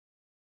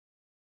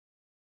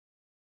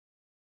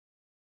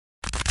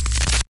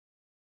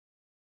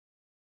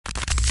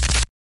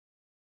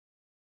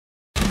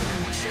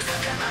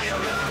な夜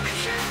に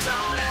一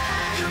人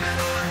夢の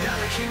中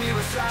で君を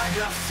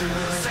探す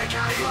世界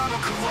は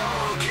僕を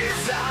刻み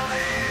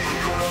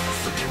心の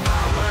隙間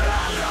はら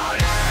な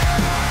い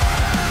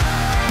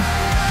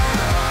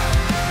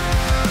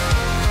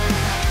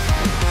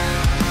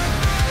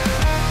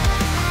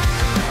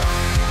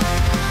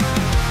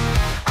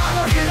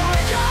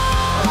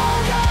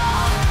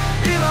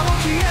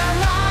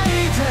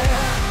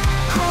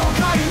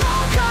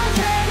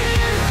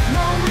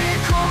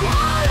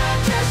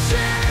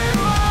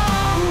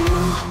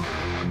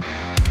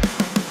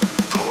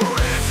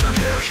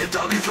人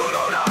々の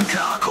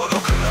中孤独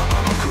な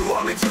僕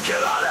を見つけら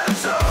れ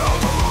ずも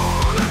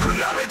うなく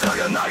涙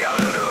が流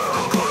れる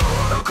心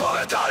の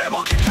声誰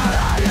も聞か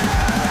ないあ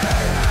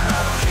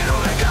の日の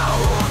笑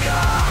顔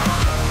が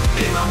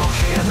今も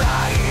消え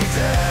ない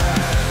で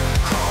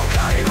後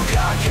悔の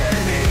影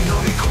に飲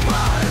み込ま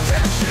れて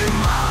し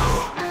ま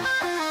う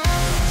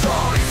通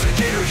り過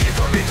ぎる人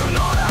々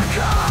の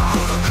中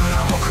孤独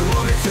な僕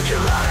を見つけ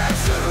られ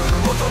ず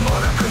音も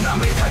なく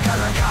涙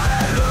が流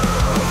れる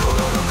心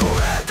の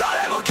声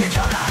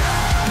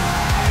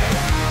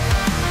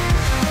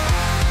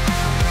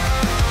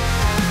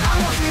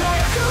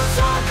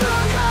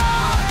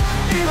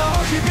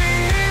響いてる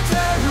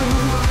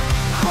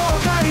後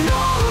悔の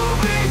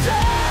海で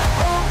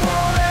溺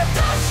れて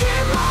し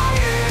ま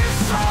い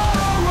そう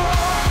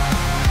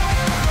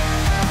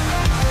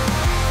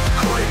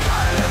振り返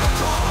れば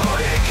遠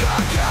い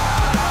影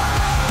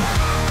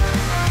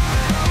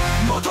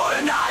戻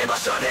れない場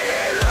所にい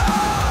る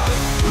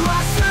忘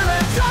れ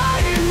た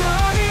いの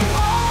に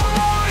思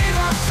い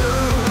出す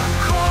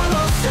この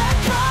世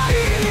界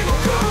に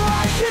僕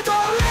は一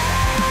人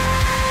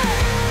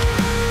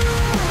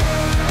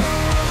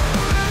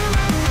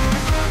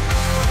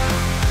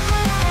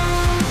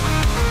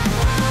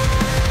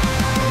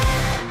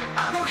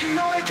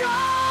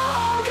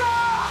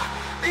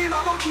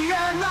消え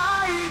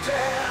ないで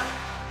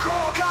後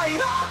悔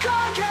の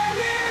影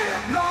に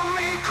飲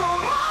み込ま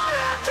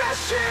れて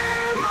し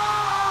ま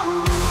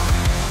う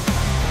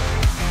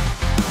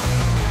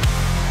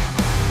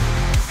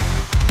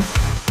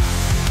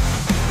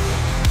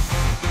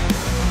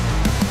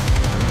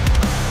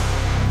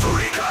振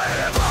り返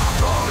れば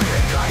遠い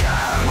影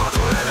戻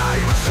れな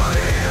い場所に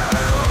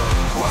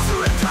忘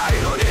れたい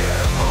のに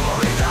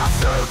思い出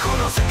すこ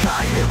の世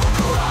界に僕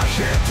は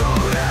一人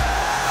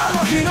あ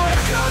の日の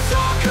約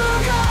束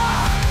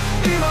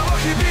今も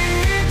響いてる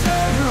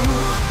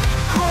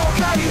後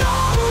悔の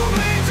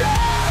海で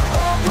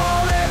溺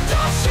れて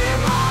し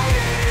まい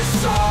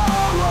そう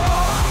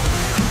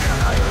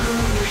儚い夜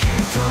に一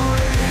人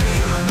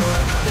夢の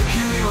中で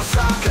君を探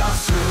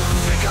す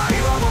世界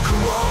は僕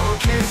を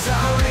刻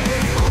み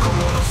心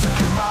の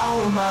隙間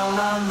を埋ま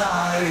らな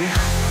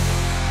い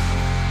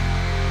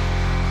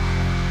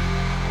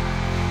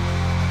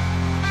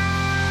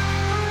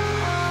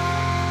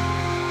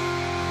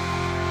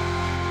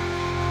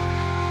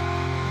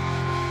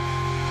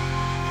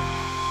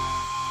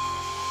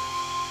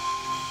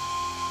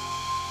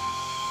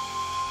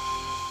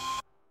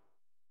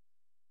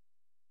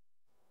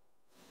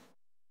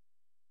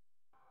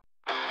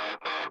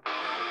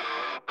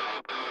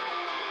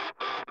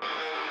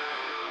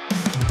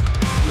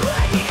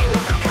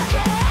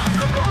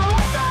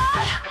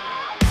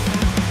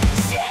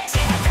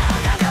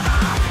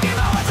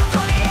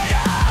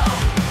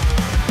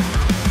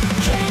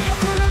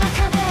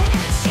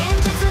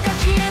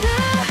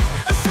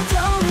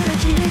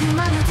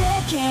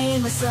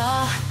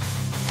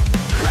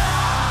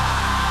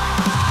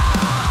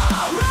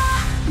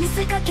見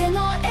せかけ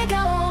の笑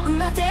顔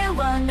裏で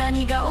は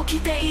何が起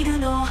きている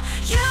の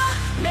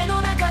夢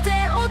の中で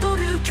踊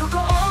る虚構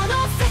の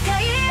世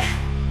界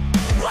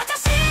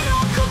私の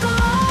心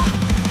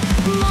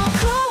もう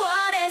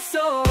壊れ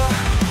そう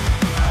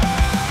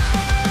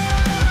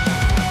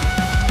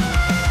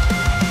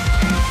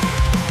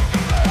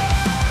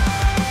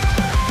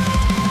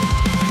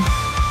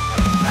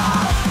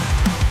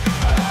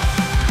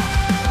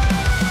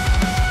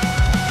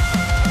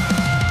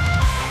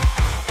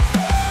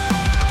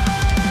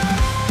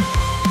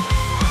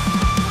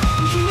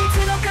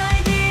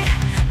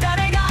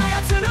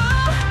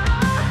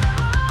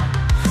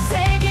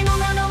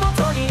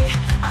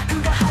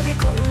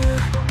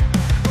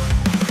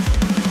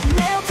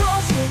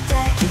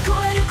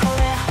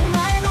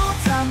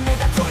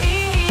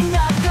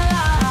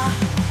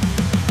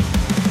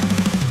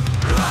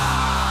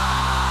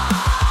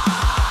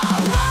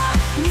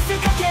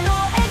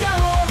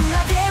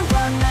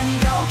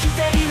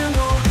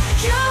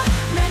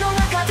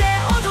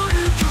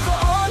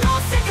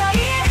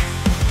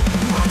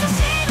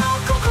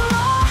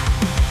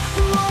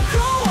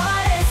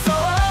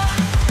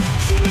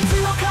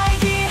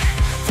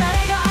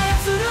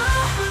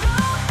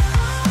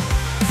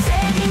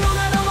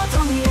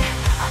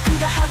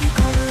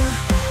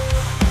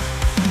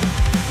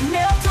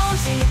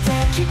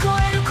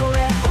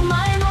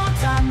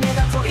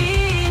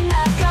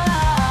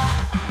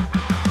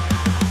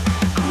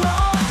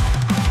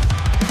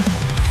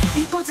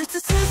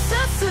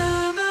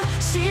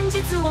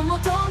を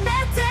求め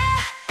て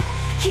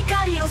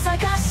光を探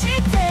し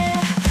て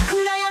暗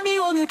闇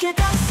を抜け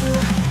出す。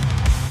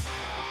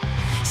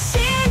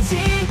信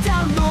じ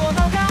たもの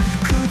が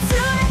崩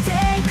れて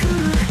いく。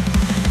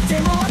で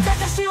も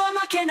私は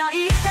負けな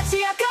い、立ち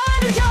上が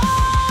るよ。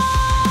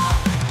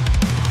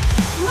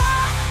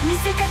見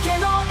せかけ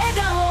の笑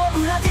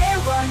顔、裏で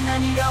は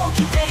何が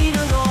起きている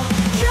の。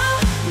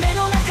夢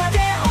の中で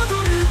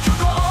踊る虚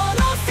構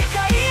の世界。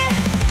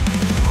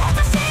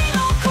私の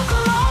心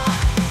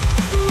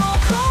も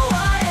壊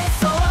れ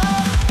そう。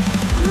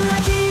裏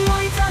切りを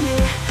痛み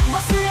忘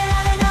れら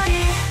れない。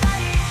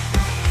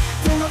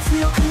でも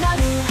強くな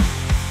る、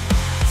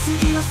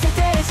次のス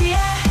テージへ。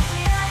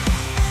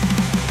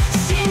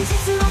真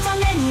実のため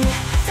に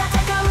戦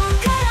う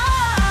から、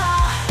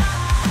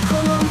こ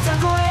の歌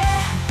声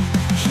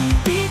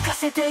響か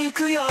せてゆ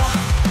くよ。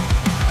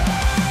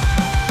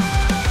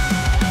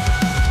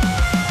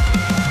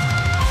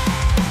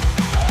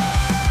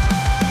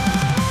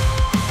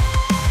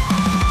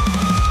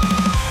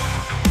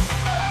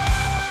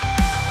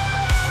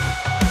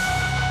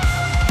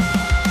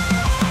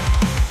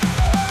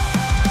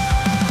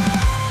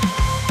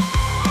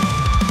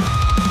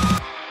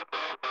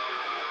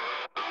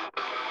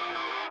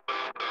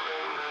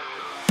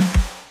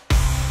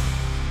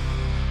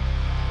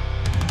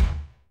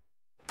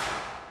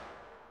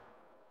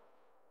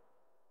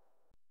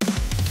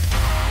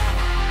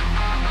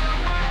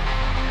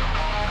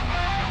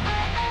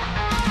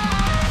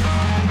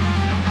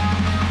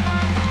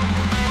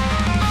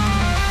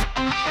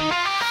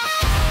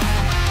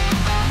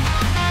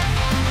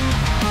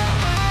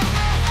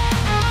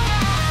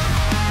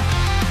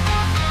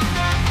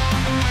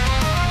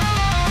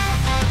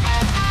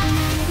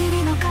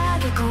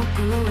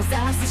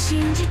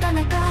信じた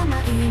仲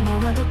間、今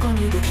はどこ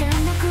にいる。剣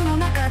幕の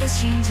中で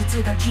真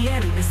実が消え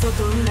る。嘘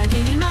と裏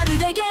切り、まる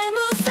でゲーム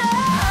さ。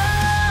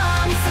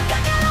見せか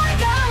けの笑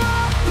顔、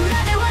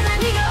裏では何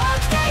が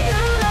起きている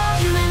の。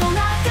夢の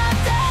中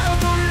で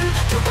踊る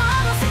虚構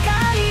の世界。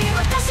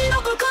私の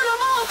心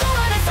も壊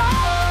れそう。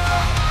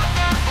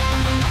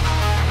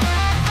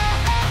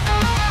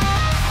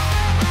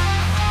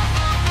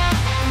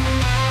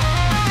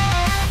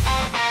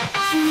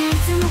秘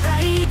密の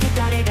会議、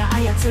誰が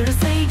操る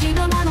正義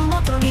の名の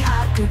もとに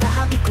悪が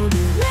はびこる。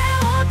目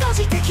を閉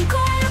じて聞こ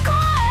える声、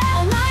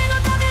お前の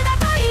ためだ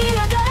と言い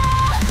ながら。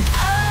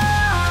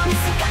見せ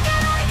かけ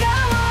の笑顔、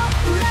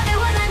裏で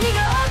は何が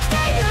起きて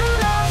いる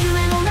の。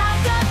夢の中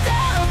で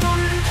踊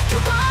る虚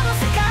構の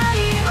世界。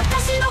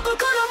私の心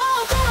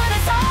も壊れ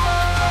そ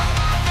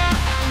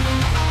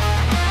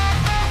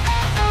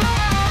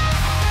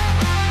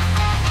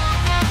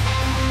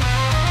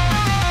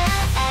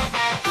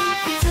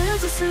う。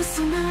ずつ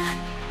進む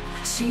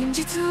真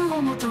実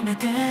を求め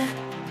て、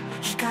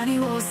光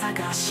を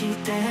探し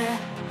て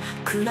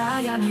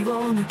暗闇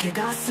を抜け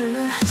出す。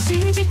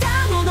信じた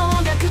ものが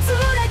崩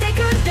れてく。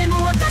で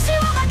も私は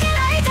負け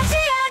ない、立ち上が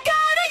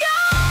るよ。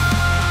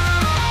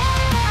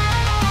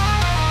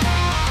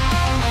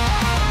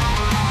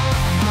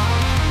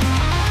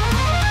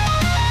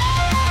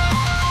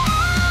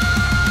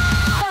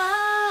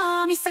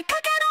見せか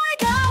けの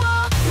笑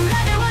顔、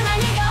裏では何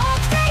が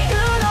起きている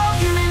の。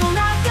夢の中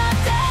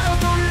で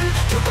踊る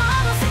虚構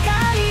の世界。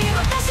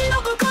私の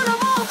心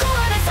も壊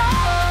れそう。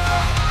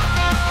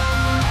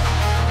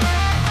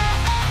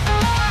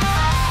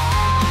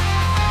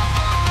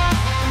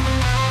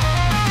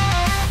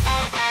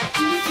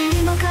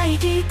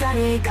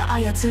誰が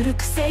操る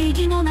正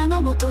義の名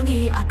のもと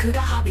に悪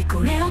がはびこ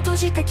る。目を閉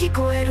じて聞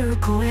こえる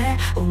声、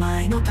お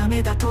前のた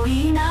めだと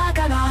言いな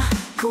がら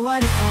壊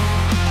れそう。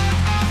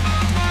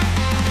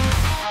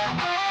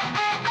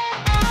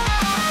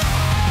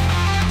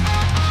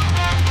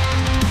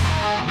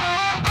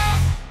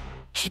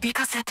響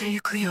かせてゆ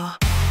くよ。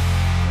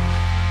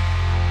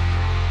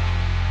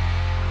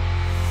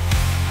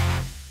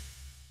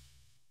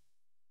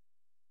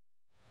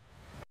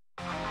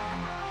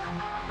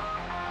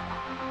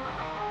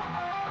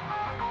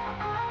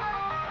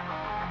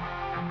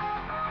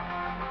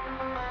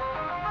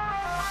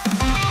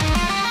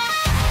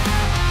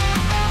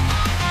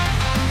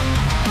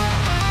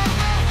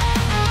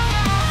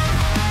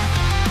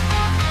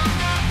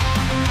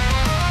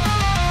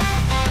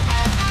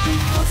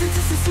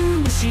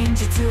真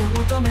実を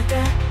求め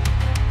て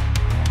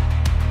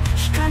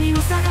光を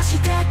探し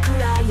て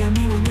暗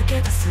闇を抜け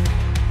出す。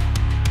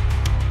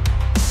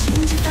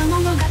信じたも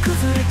のが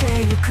崩れ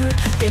てゆく。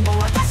でも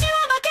私は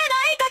負けな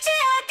い、立ち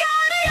上が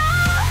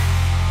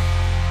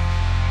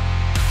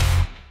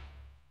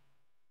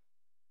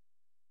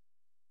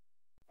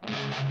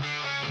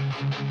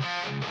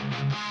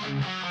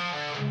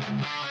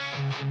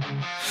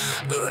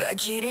るよ。裏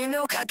切り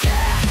の賭け、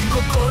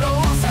心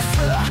を刺す。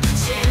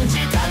信じ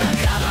た仲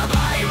間は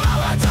今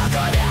はどこ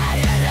で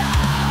いるの。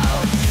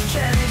権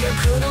力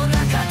の中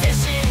で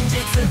真実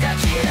が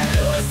消える。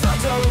嘘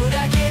と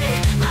裏切り、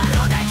まる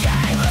でゲ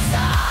ームさ。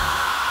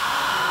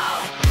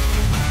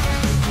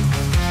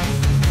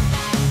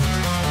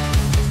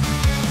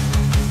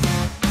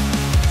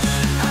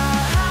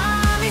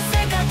見せ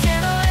かけ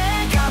の笑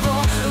顔、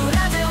裏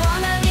では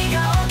何が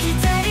起き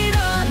ている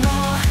の。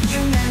夢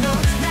の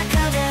中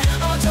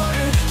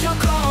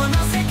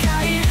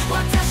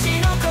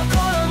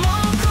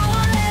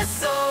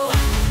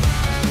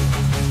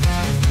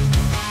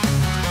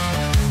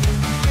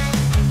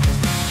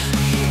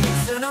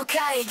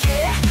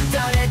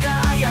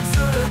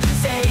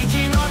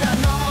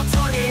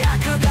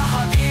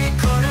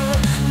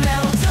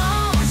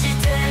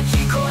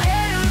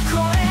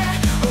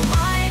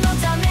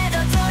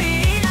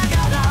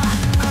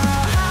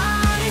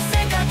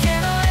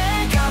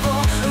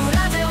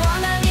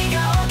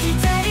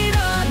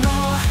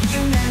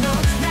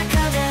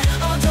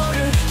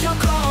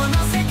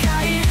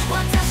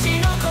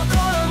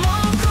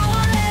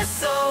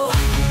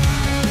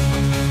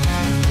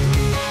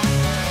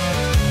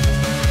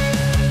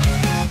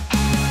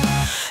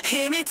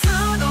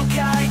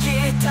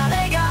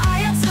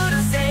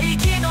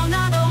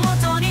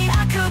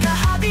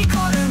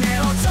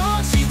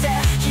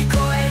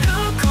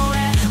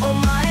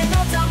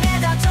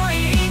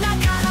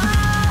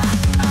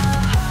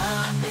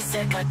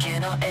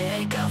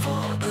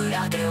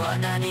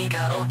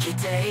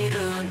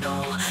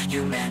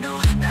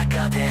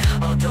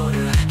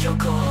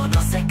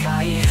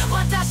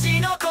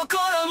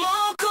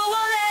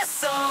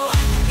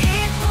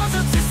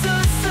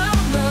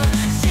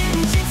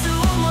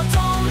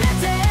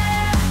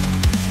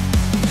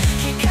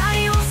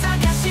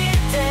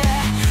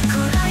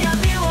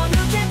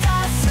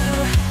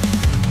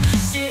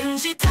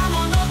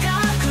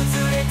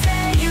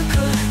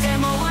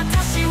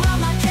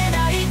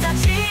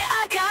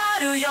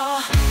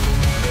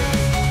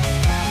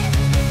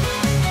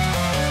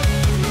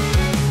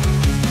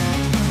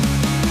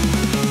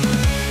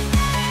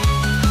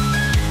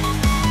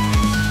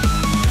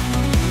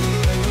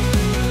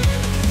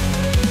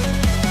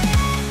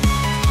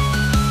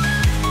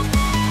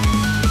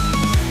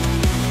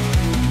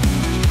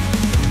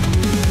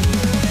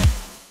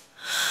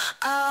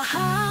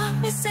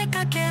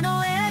けの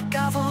笑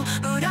顔、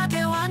裏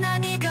では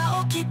何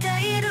が起きて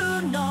い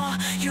るの。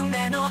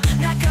夢の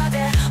中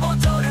で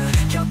踊る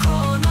虚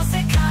構の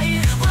世界、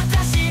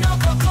私の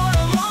心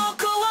も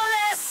壊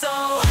れそう。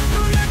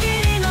裏切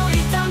りの痛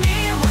み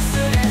忘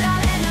れら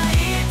れない、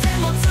で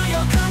も強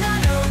くな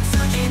る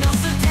次の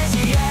ステージ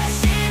へ。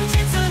真実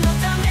の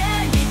ため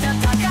に戦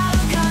う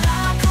から、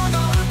この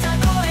歌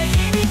声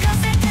響か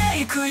せて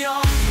いくよ。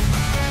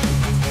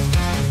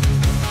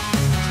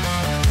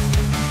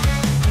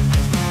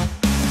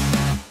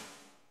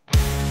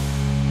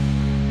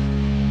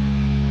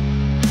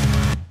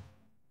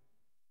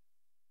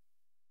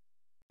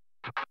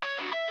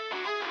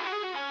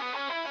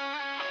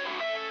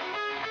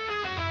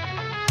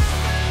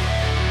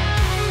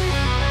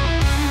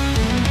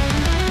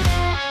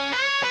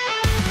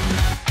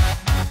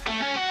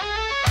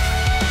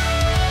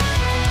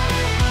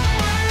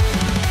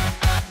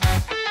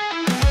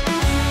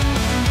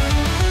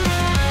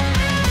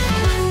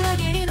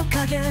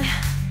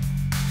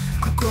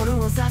心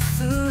を刺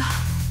す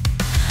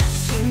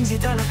信じ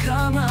た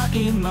仲間、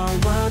今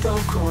はど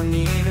こ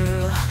にい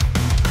る。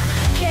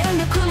権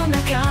力の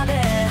中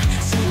で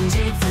真実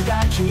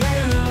が消え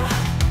る。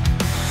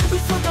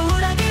嘘と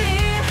裏切り、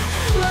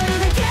まる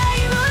でゲ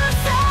ーム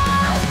さ。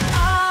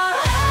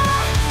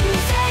見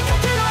せか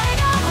けの笑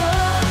顔、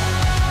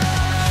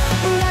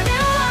裏で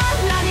は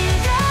何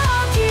が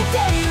起きて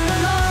いる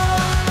の。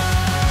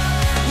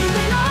夢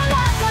の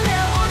中で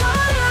踊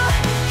る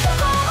虚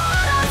構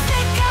の世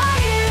界、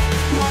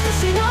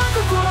私の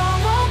心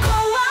も壊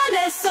れ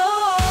そう。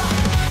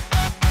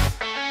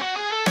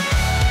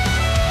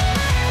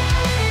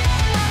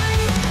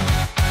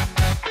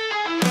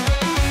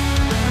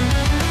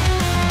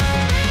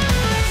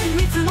秘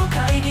密の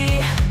会議、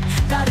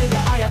誰が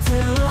操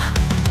る。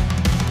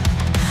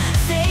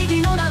正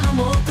義の名の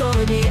もと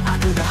に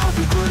悪がは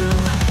びこる。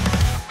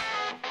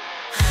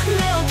目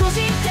を閉じ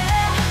て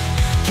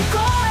聞こ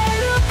え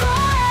る声、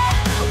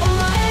お前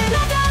ら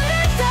誰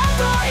だ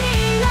と言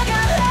いなが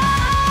ら、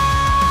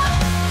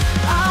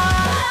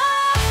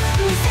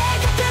見せ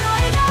かけの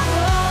笑顔、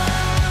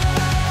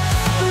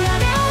裏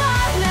では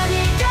何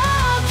が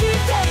起き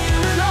ている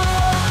の。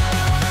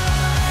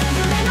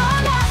夢の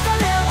中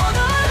で踊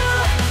る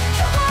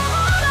虚構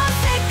の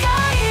世界、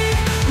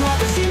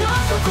私の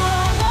心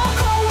も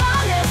壊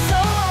れそ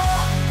う。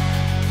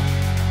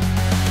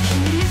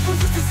一歩ず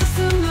つ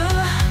進む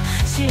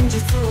真実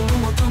を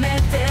求め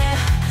て、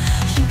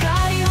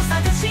光を探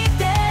し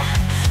て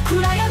暗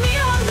闇を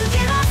抜け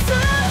出す。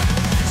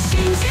信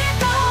じ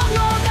たもの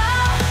が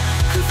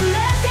崩れ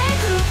てい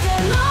くけ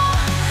ど、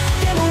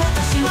でも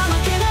私は負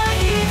けない、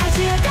立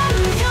ち上がる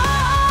よ。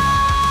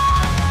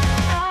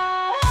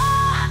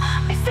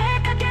見せ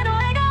かけの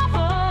笑顔、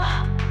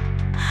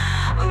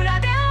裏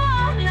では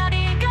何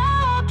が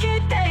起き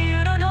ている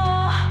の。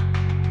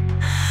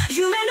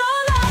夢の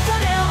中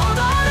で踊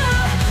る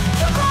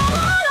虚構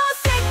の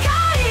世界、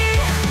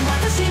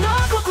私の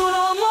心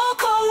も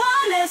壊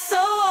れそう。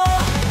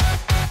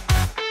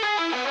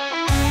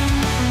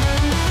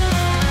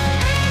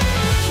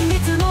秘密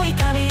の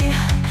痛み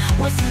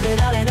忘れ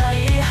られない、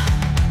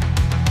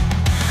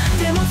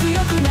でも強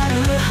くなる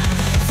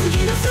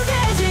次のステ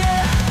ージへ。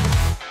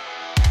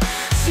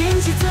真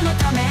実の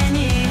ため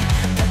に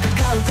戦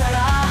うから、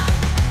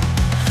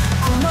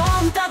この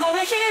歌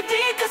声響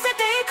かせ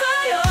ていく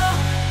よ。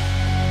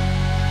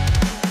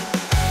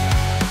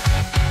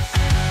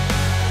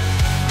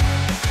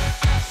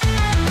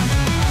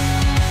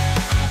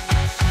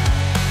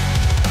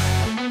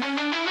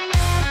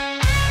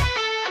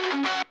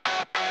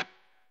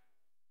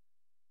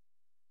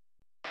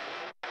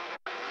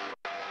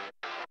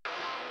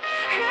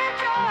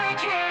一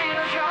息の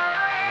よう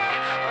に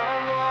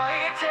思い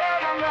出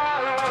が舞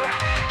う。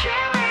君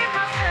と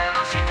過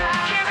ごした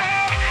日々、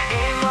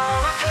今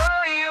はと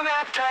夢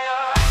だよ。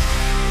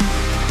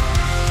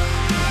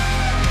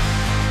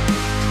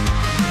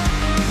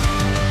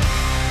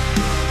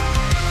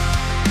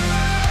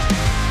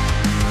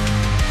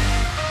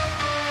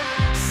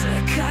世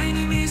界に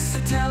見捨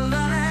てら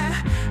れ、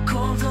孤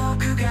独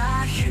が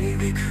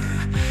響く。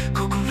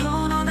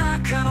心の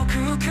中の空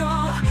虚、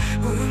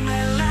埋め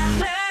ら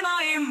れな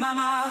いま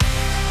ま。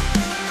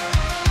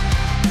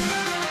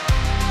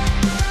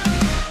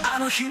あ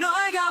の日の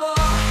笑顔、も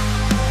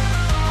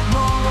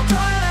う戻れ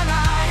な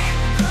い。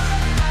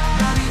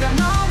涙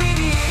の海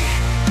に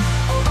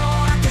溺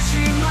れてし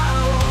ま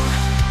う。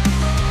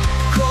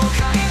後悔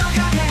の影、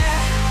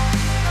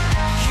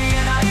消え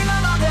ないま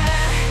まで、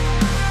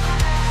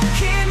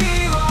君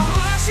を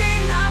失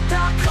った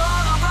こ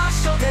の場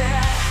所で。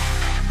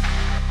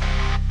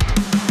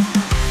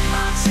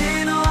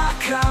街の明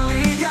かり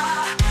が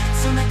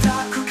冷た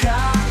く感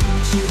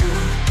じる。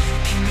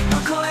君の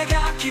声が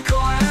聞こ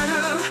える。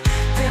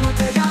でも手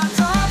が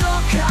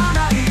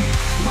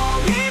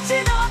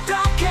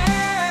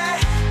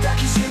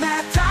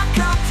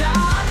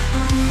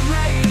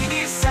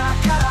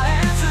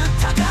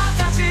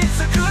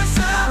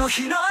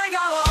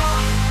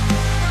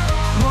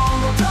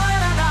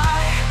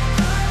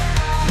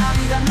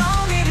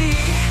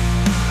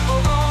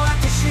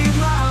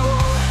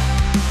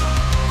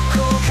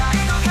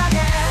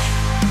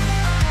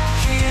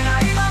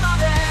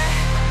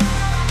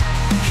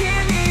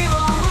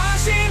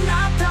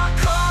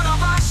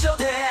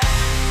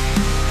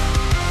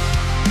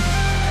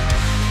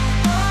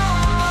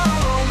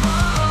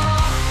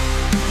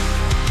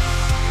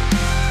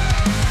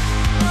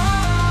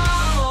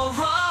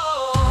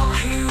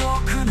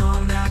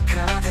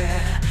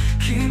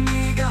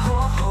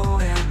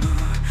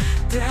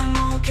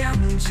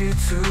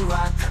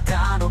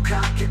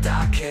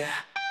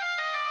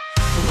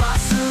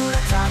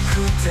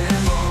ても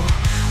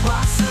忘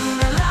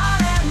れら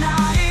れな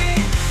い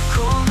こ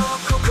の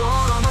心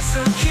の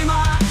隙間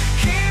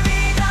君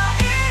が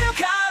いる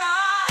から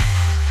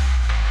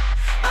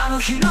あの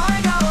日の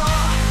笑顔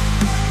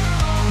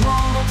も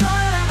う戻れ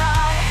な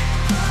い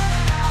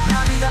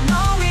涙の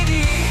海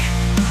に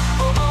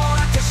溺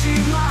れてし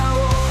まお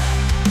う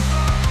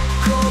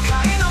後悔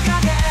の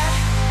影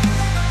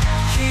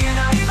消えな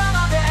いまま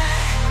で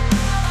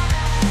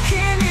君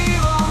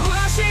を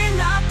失っ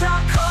た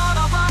こ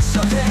の場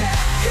所で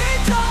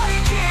一人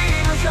きり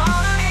の夜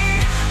に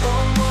思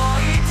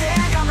い出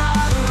が舞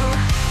う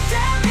手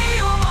に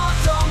を求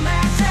め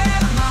て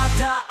ま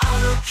た歩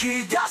き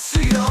出す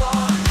よ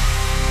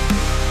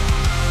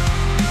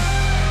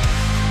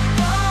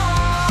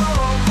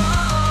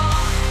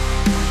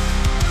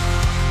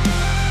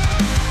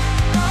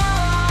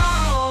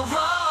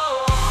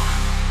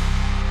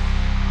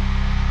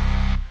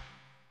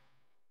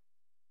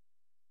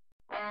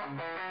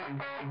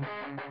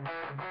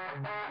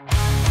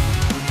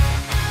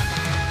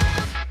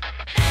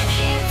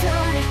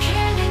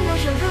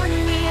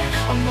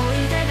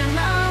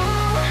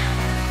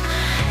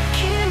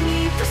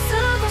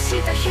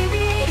日々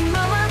今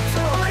は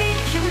遠い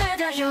夢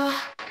だよ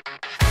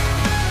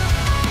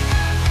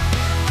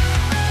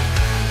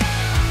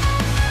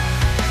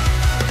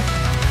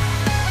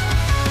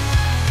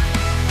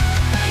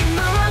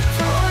今は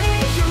遠い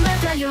夢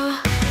だよ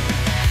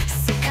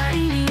世界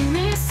に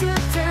見捨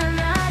てら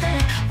れ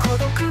孤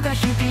独が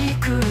響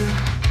く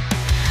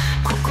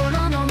心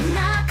の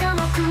中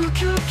の空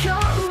気今日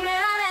触れら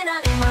れな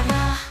いまま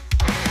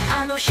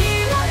あの日の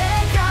笑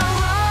顔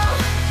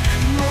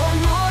も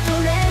う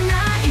戻れな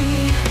い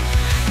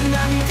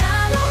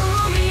涙の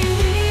海に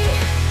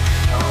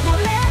溺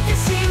れて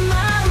しま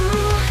う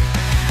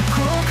後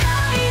悔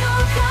の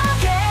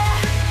影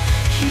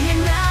消え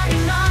ない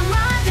まま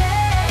で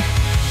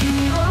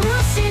君を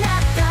失っ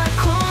た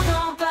こ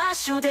の場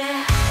所で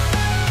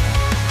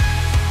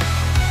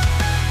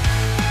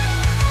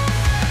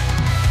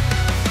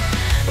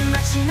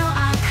街の明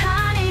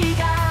かり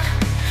が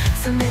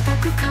冷た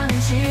く感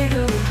じ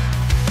る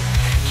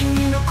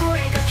君の声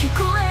が聞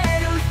こえ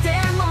るで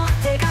も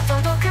手が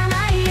届か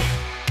ない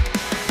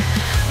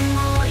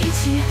もう一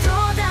度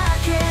だ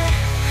け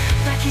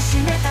抱きし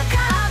めたか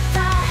った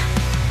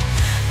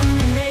運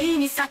命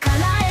に逆ら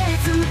え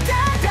ずた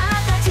だ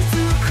立ち尽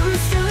く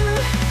す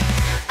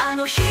あ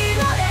の日の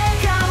笑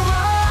顔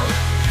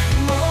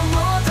もう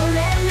戻れ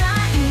な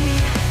い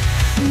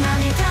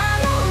涙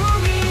の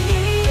海に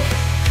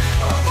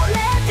溺れ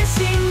てし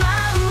ま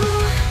う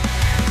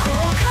後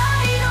悔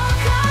の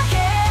影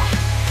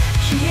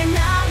消えな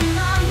いま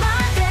ま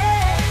で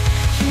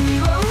君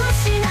を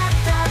失っ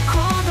たこ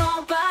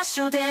の場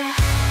所で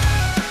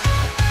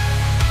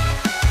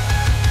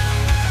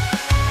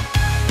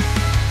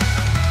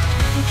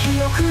記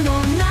憶の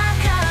中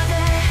で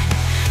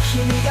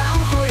君が微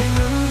笑む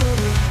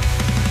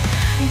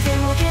で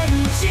も現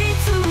実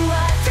は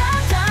た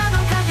だの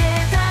影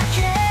だけ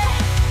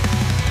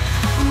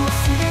忘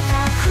れた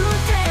く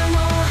ても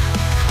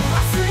忘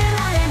れら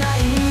れない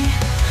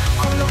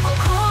この心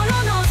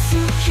の隙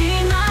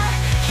間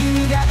君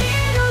がい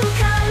る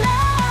か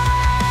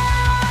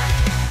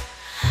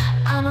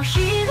らあの日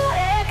の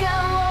笑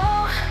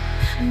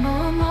顔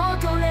もう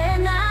戻れ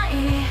ない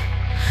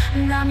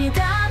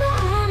涙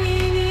の海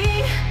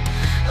に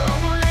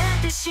溺れ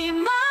てしま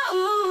う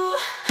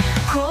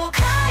後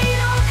悔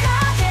の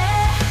影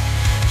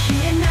消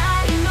えな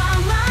いま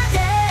まで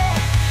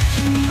君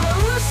を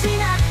失っ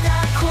た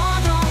こ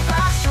の場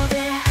所で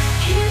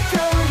一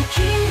人き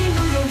りの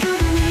夜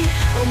に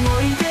思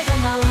い出が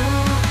舞う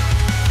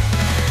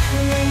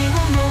何を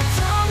求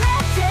め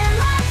て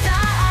また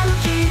歩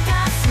き出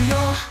すよ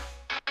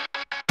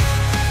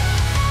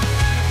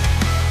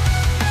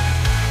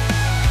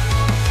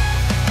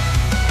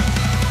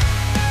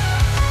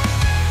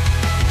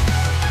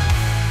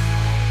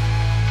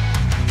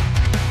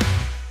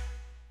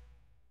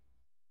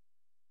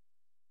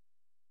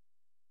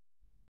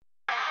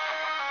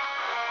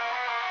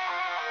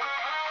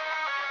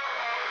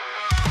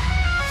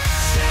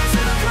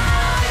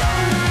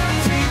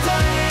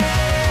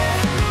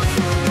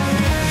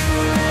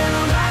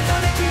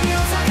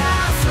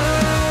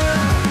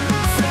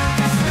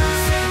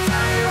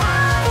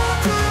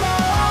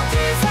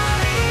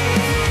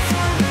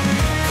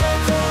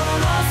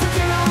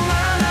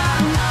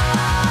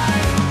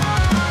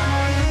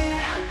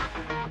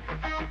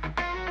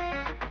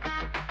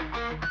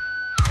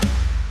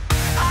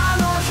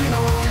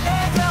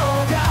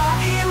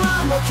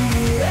消え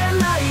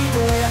ないで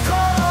後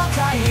悔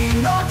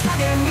の影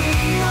に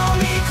飲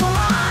み込ま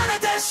れ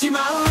てしま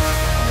う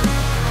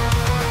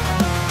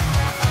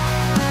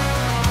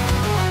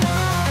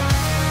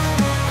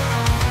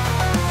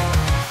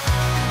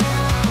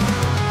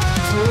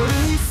通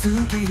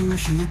り過ぎる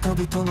人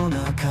々の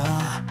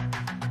中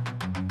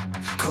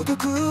孤独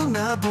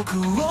な僕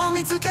を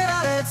見つけ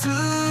られず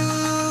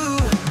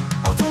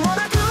音も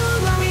なく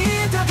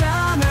涙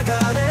が流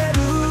れる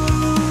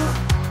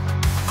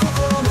心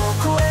の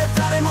声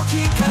誰も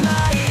聞かな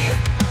い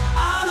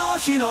あの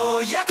日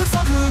の約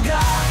束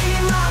が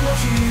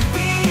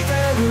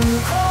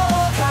後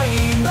悔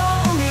の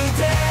海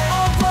で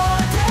溺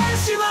れて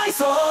しまい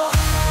そう。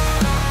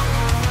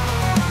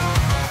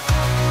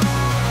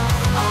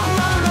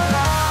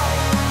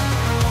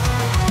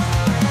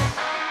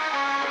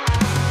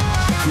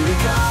振り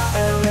返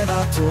れば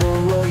遠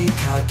い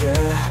影、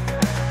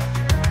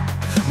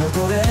戻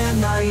れ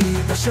ない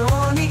場所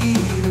にい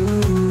る。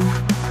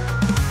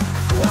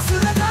忘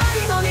れた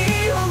いのに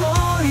思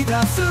い出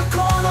すこ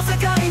の世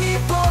界に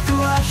僕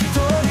は一人。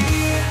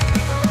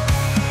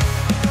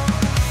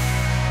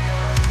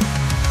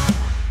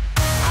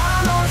あ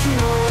の日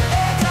の笑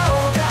顔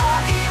が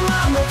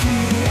今も消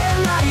え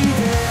ないで、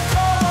後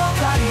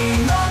悔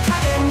の影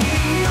に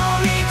飲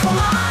み込ま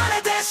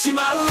れてしま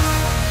う。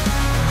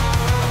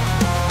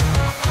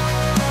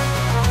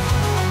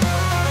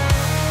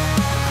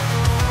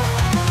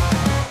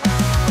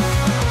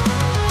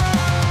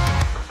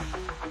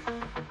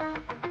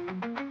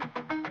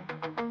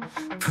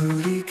振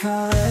り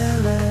返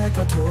れ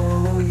ば遠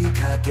い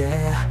影、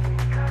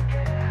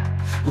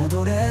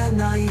戻れ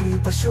ない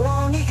場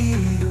所にい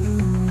る。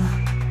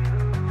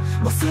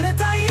忘れ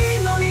たい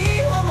の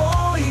に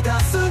思い出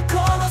すこ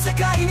の世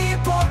界に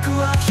僕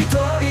は一人。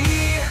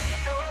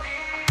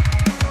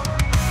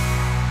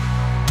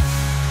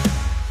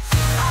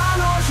あ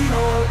の日の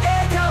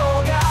笑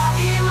顔が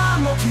今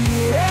も消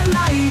え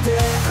ないで、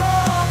後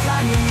悔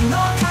の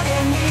影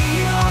に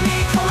飲み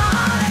込ま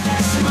れて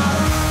しまう。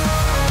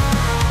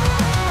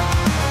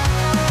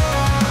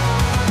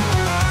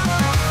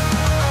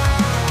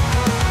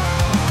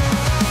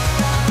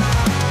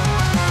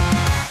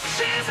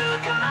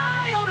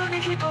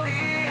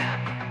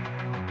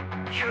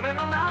夢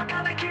の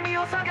中で君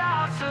を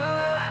探す、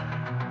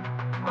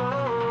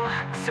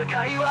世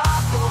界は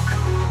僕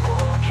を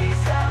置き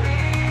去り、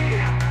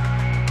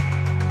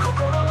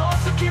心の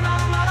隙間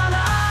埋まらな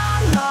い。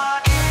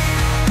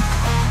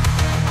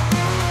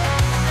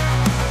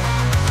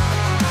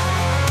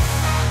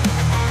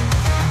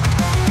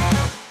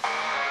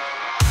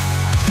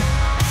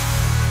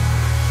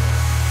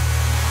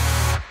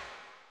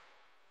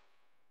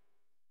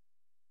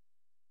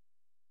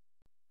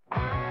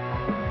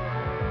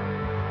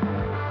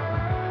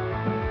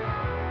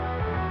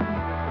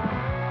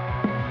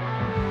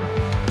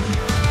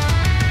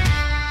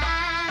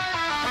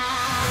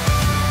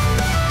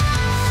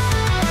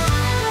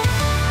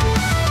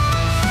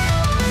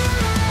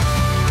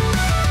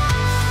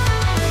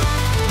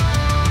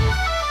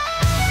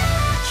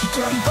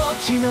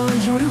の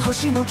夜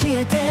星も消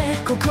えて、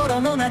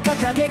心の中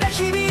影が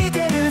響いて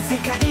る。世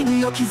界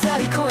に置き去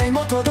り声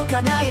も届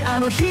かないあ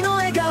の日の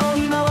笑顔、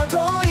今は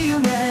遠い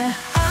夢。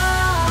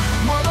ああ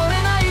戻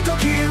れない時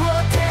を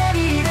手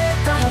に入れ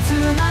たはず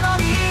なの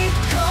に、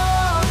後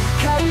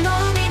悔の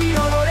海に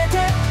溺れて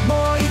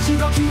もう一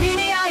度君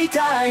に会い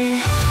たい。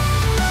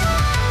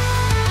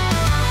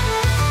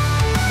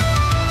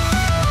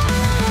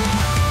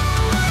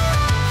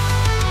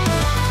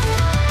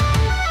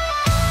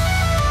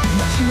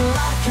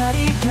明か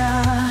りが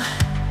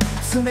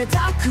冷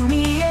たく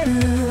見える。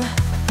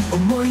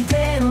思い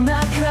出の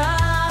中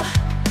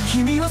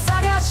君を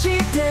探し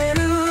て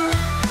る。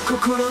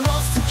心の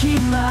隙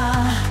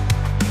間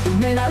埋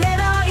められ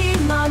ない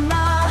ま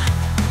ま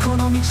こ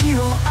の道を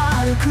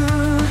歩く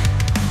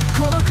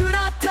孤独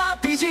な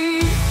旅路。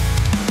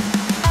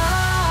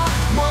ああ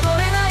戻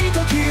れない時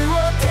を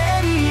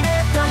手に入れ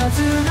たは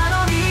ずな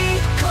のに、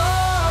後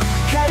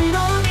悔の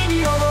海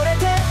に溺れ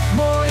て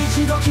もう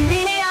一度君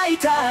に会い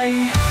たい。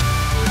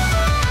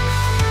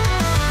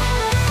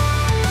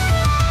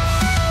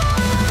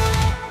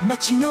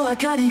街の明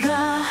かり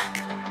が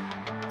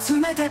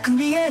冷たく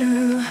見え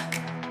る。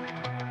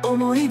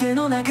思い出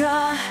の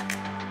中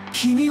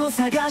君を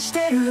探し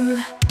てる。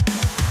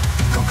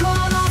心の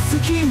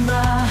隙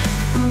間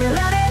埋め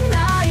られ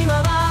ない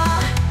まま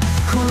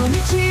この道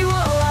を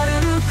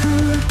歩く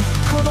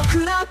孤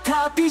独な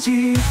旅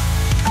路。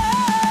あ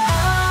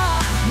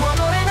あ戻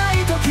れな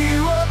い時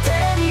を手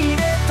に入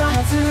れた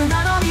はず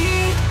なの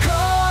に、後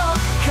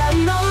悔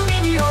の海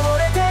に溺れ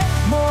て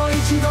もう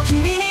一度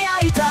君に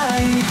会いた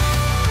い。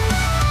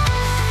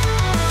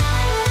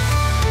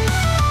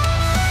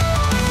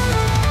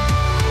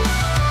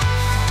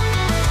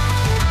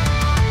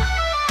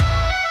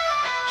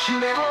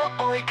夢を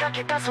追いか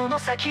けたその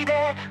先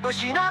で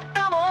失っ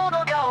たも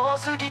のが多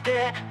すぎ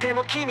て、で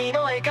も君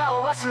の笑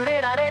顔忘れ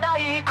られな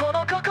い。こ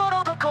の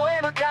心どこへ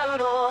向かう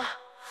の。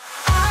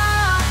あ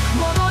あ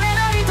戻れ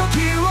ない時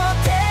を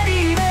手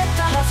に入れ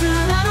たはず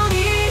なの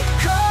に、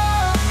後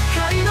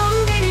悔の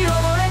海に溺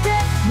れて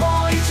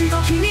もう一度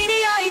君に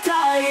会い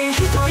たい。一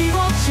人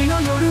ぼっち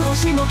の夜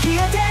星も消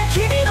えて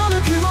君の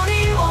ぬくも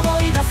り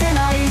思い出せ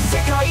ない。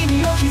世界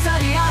に置き去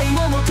り愛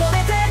を求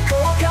めて後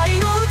悔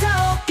の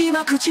歌を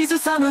今口ず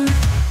さむ。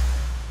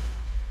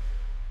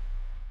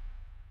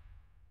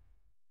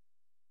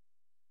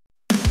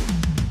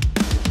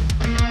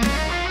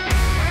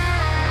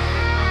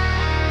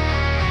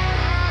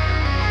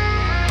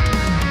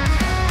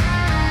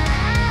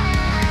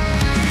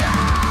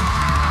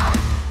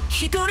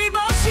一人ぼ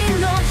っち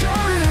の夜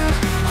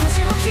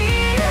星も消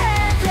え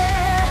て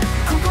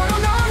心の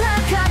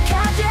中影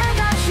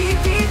が光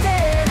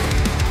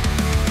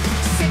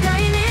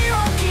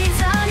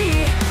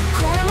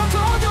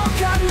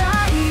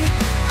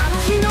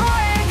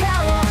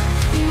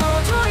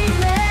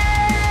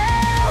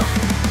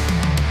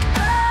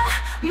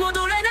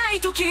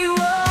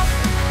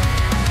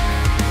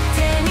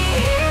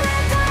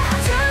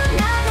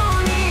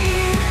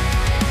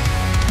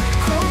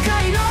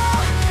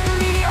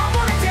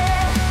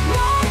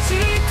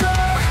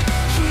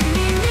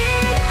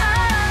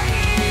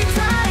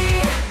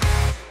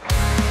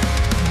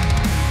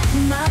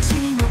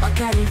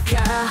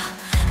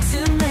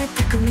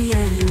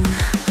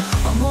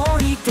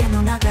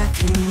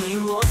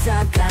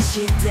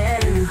して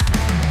る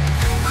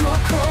心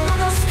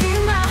の隙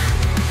間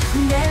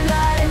寝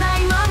られな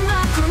いま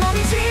まこの道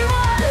を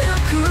歩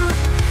く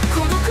孤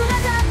独な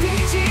旅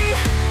路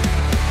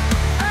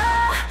あ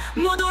あ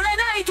戻れ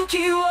ない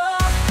時を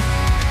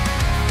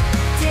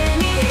手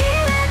に入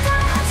れた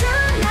はず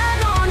な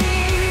のに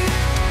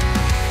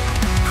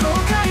後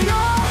悔の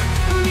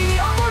海に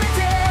溺れ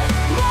て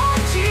もう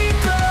一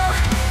度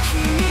君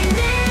に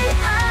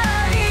会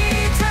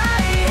いた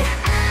い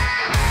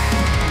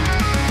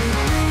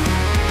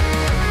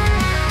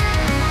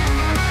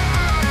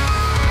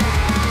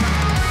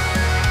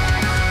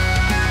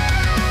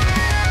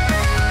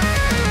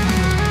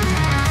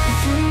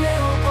夢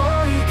を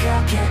追いか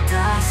け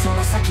たそ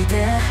の先で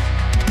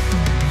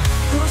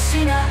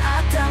失っ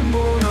たも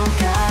のが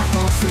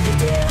多すぎ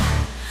て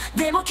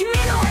でも君の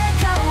笑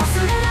顔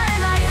忘れられ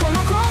ないこの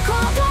心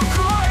ど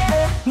こ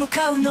へ向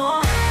かうの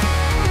あ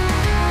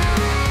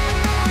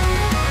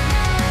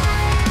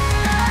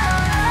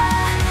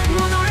あ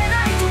戻れ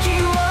ない時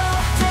を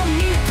手に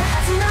入れたは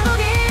ずなの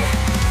に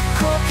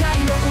後悔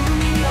の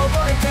海に溺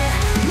れて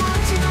もう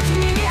一度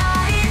君に会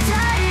いた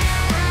い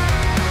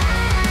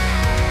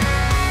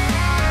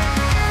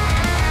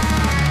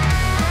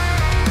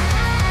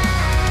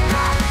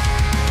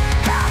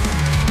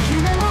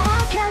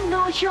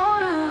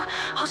夜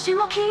星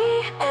も消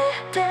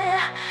えて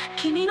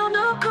君のぬ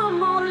く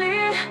もり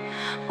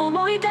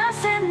思い出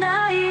せ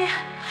ない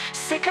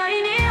世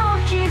界に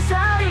置き去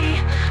り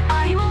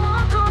愛を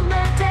求め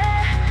て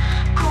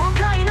後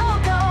悔の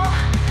歌を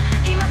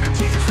今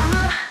口ずさむ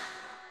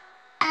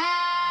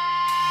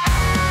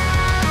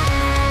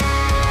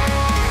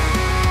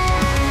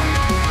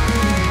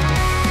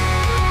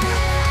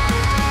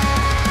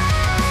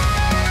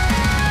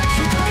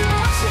一人ぼ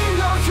っち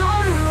の夜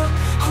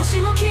星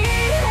も消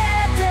え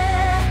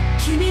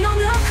君のぬ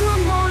く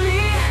もり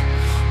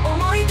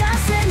思い出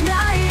せ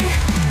ない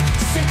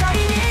世界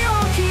に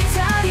置き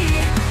去り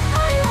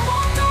愛を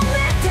求め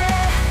て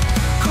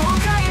後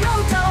悔の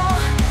歌を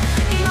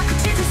今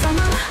口ずさむ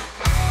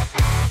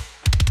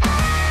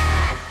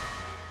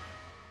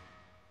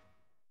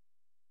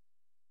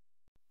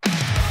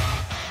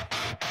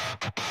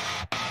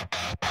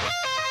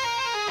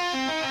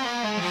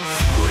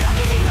裏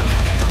切りの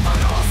影と物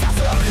を誘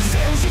う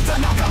信じた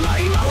仲間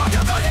今はど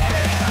こで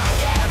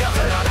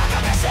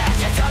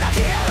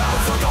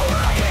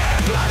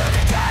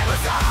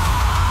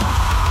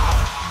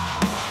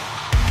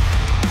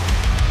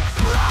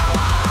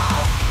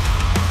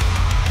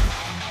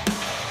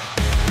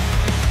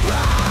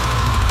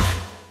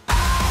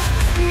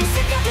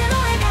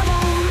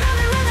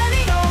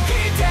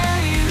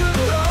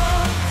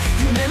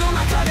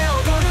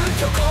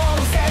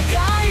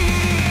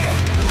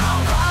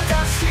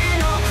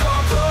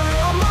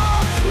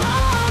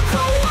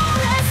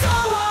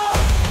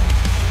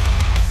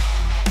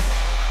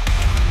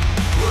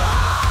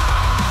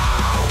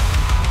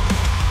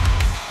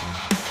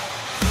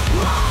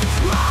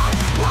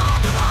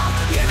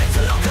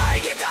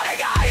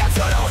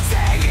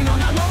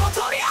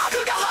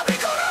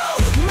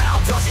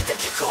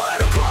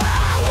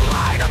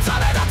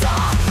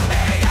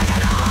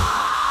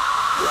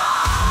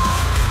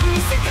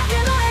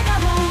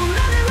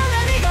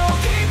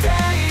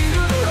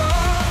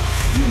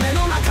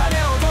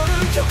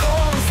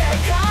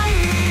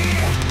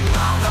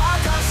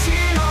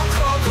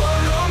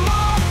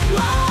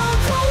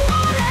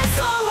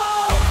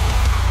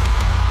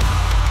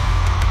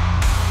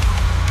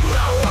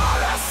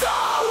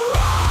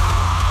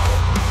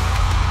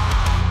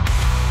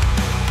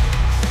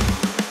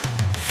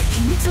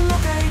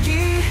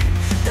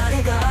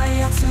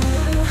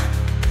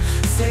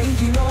正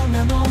義の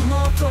名のも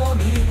と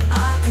に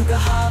悪が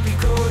はび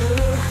こる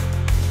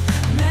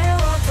目を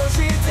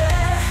閉じて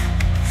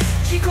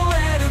聞こ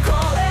える声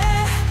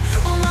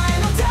お前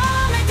のた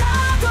めだ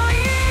と言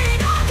い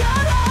なが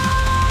ら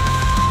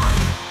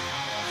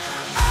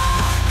あ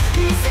あ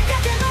見せか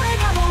けの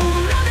笑顔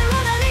裏では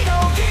何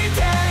が起き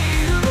て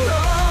いるの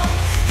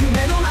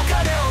夢の中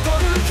で踊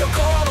る虚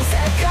構の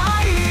世界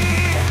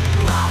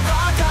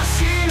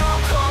私の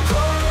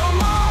心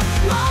も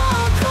も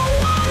う壊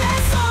れ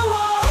そう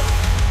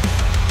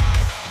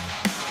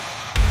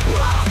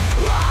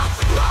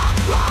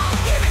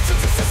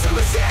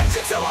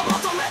実を求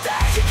めて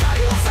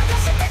光を探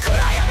して暗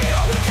闇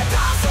を抜け出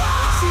す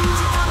信じ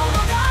たもの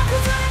が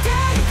崩れて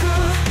いく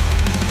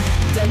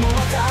でも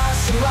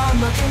私は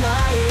負けな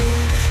い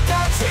立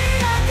ち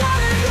上が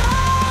るよ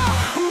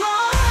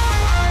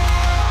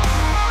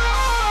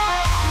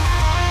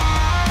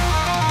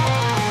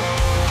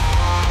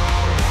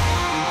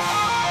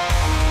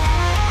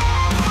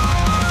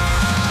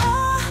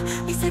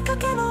見せか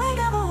けの笑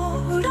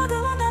顔裏で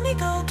は何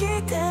が起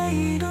きて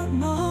いる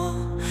の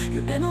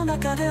夢の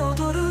中で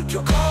踊る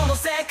虚構の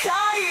世界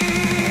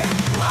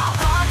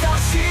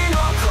私の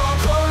心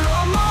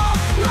もも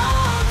う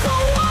壊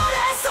れ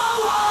そ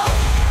う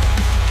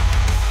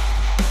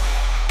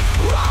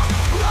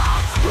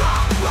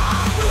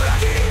裏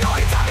切りの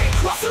痛み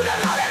忘れら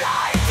れな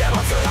いでも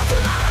辛く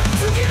なる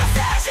次のステ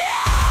ージ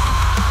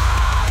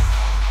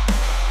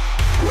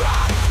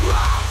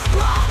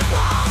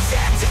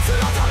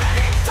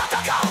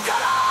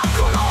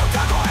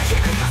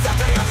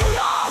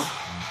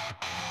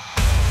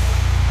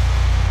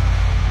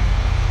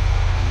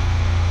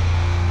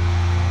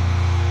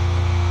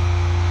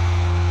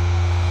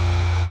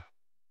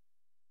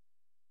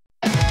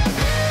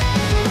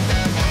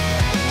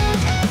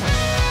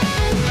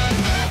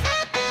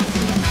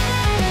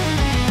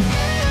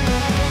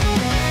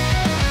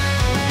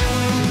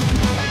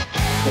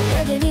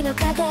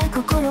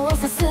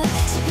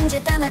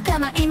た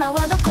ま今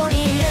はどこ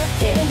にいる。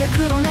兵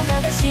力の中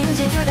で真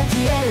実が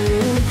消え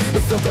る。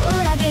嘘と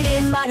裏切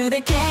りまるで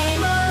ゲー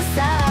ム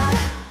さ。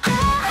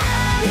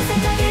見せ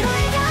かけの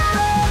笑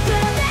顔、裏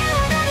で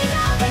は何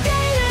が起きて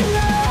いる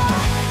の。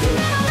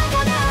夢の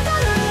中で踊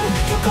る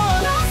虚構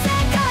の世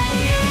界。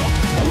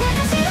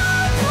私の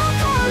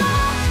心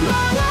も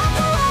う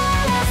壊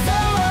れそ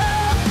う。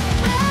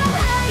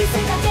見せ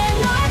かけ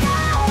の笑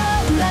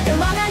顔、裏で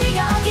は何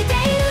が起きて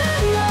いる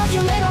の。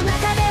夢の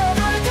中で踊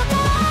る虚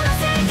構の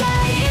世界。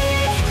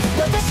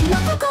私の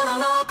心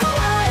の壊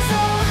れそ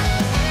う。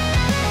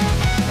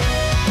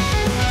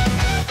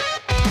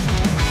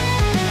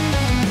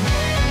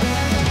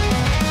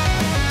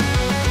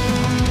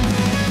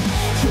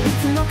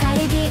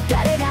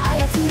誰が操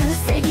る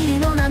正義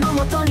の名の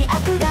もとに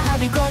悪がは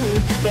びこ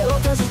る。目を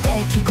閉じて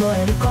聞こ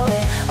える声、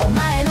お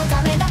前の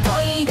ためだと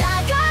言いなが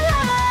ら。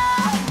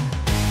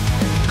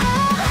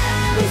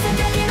見せ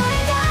かけの笑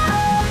顔、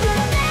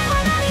裏で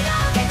は何が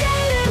起きて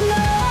いるの。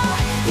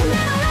夢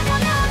の中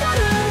で踊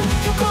る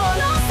虚構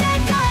の世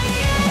界。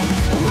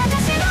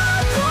私の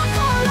心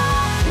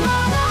も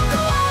う壊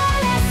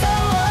れそ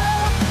う。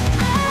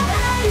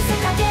見せ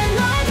かけ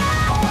の笑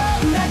顔、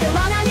裏では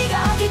何が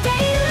起きて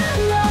い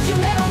るの。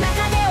夢の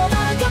中で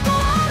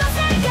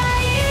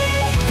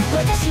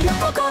私の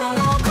心の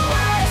壊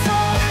れそ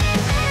う。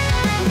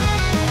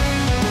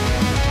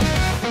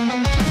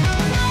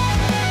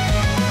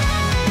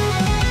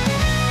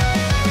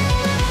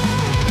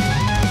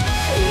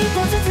一歩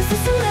ずつ進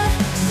む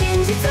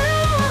真実を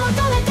求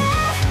めて、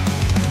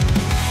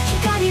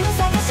光を探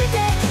して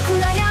暗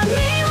闇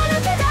を抜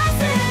け出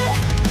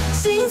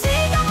す。信じ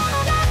たもの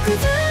が崩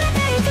れて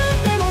いく。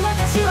でも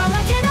私は負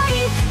けない、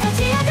立ち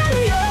上がる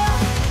よ。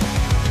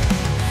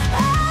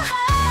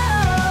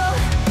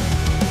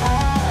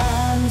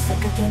見せか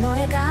けの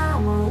笑顔、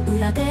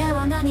裏で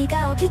は何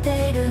が起き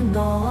ている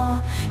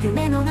の。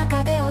夢の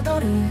中で踊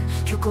る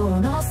虚構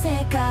の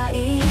世界。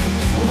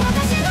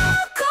私の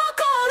心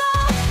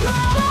も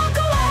う壊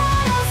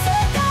れ世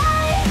界。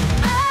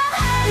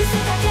見せ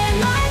かけ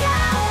の笑顔、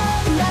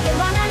裏で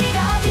は何が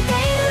起きてい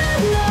る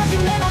の。夢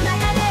の中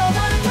で踊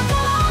る虚構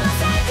の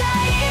世界。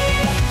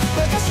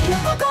私の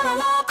心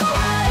も壊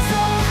れそ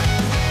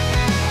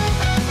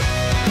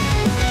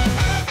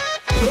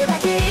う。裏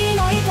切りの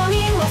糸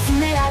に忘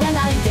れられ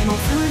ない。でも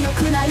強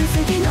くなる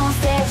次のス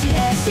テージへ。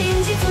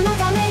真実の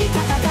ために戦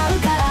う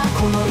から、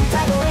この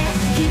歌声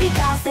響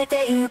かせ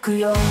てゆく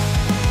よ。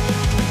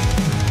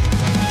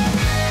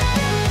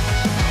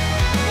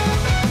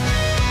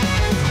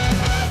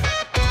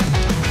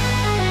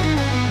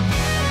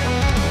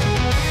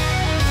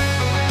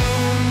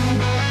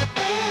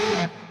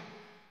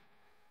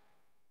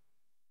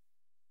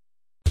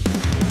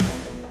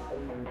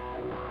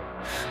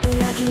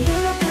裏切る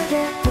中で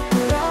心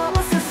を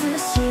刺す。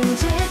信じ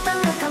た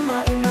仲間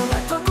今は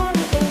どこに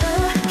いる。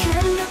権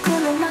力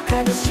の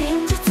中で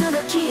真実が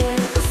消える。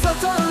嘘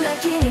と裏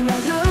切りまる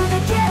で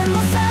ゲーム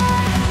さ。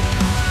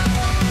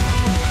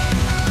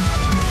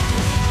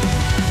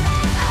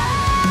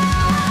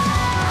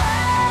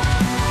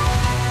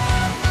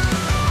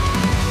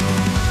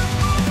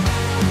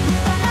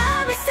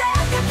見せ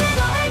かけ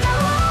の笑顔、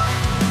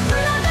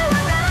裏では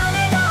何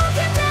が起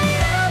きてい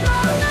るの。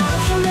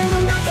夢の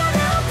中で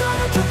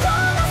虚構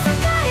の世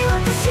界。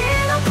私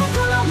の心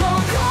も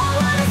壊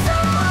れそ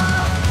う。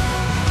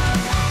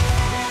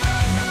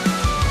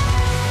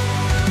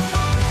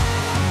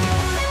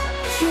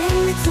秘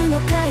密の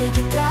会議、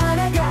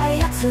誰が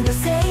操る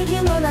正義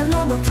の名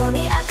のもと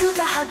に悪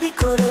がはび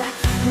こる。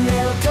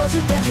目を閉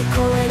じて聞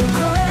こえる声、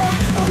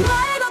お前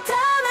のた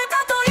めだ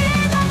と言い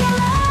なが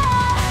ら。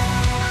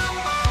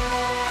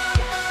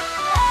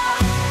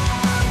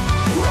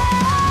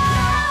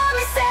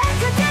見せ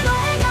かけの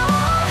笑顔、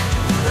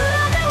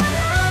裏では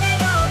何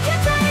が起き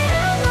ている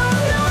の。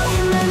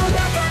夢の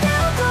中で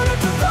起こる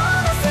虚構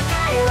の世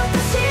界。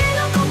私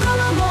の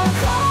心も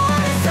壊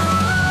れそう。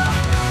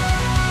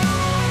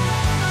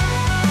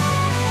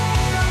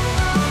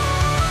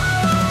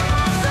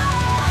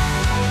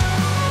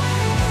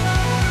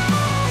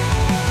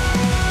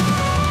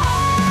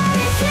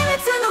秘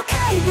密の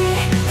会議、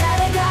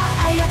誰が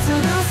操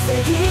る正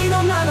義の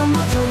名のも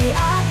とに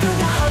悪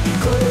がはび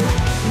こる。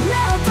目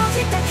を閉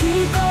じて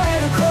聞こえ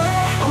る声、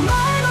お前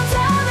の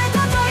ためだ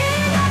と言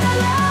いなが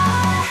ら。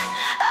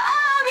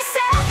見せ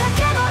かけ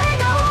の笑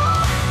顔、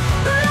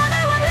裏で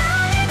は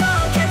何が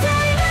起きて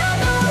いる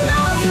の。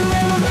夢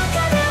の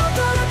中で踊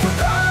る虚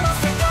構の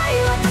世界。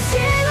私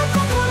の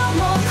心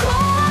も壊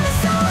れ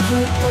そう。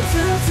一歩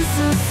ずつ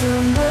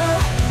進む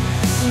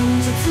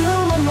真実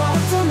を求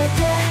め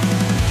て、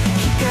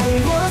光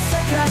を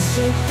探し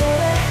て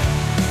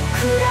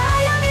暗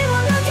闇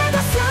を抜け出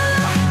す。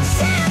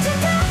信じ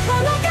た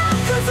ものが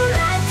崩れ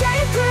て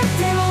いく。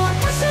でも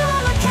私は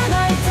負けな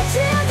い、立ち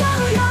上が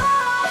るよ。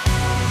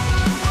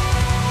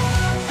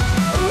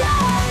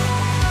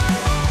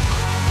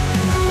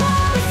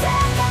見せ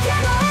かけ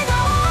の笑顔、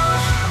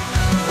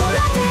裏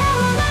で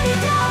は何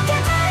が起き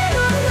ている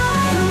の。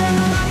夢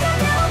の中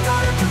で踊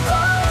る虚構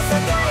の世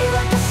界。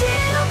私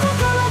の心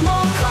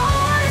も壊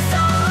れそ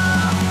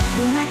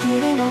う。裏切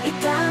りの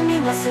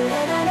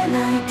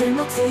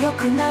強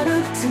くな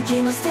る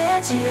次のステ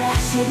ージへ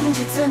真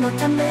実の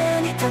た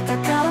めに戦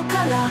う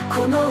から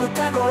この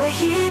歌声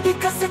響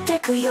かせて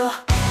くよ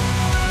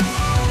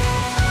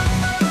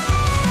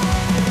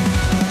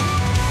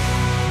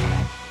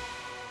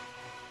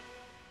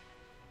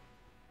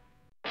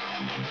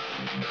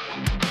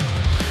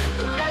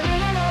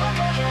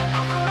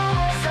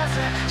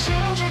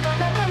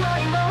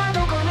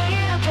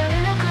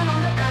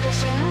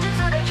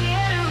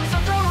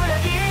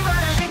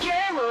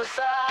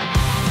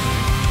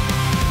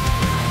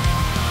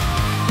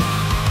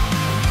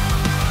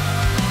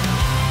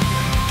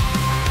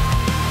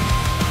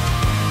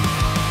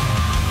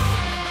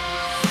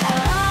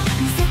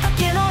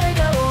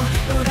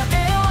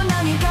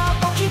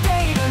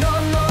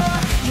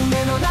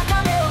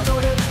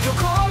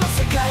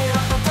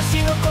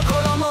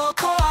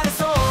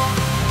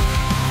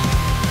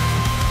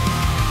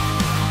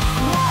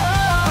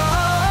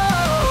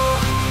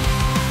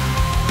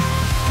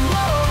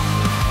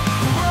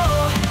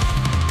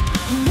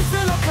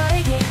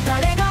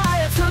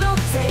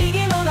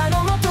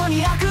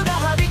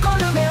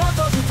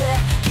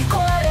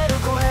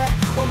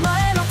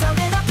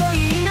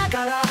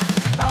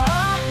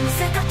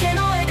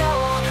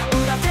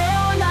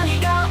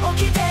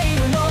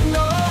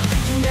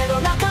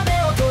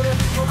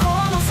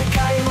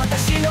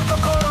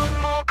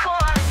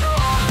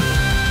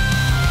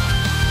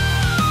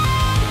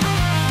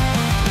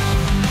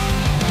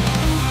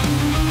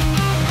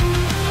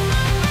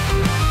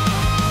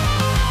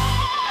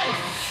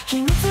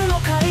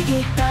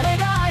誰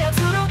が操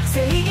る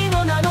正義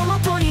の名のも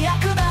とに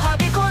悪がは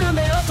びこる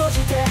目を閉じ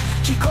て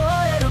聞こ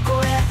える声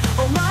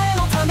お前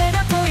のため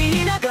だと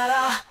言いなが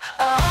ら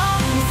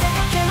見せか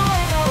けの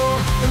笑顔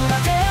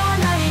裏では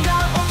何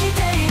が起き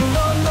ている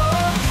の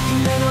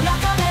夢の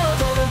中で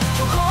踊る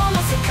虚構の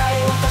世界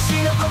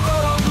私の心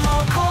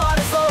も壊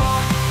れそう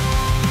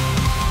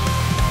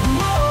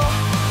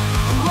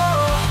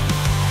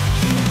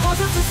一歩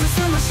ずつ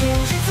進む真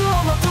実を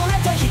求め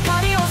て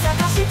光を探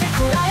して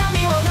暗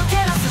闇を抜け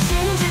出す信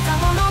じた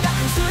ものが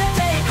崩れ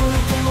ていく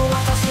でも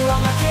私は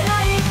負け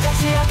ない立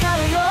ち上が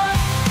るよ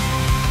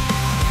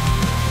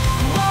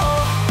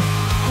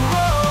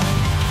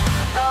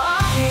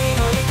ひ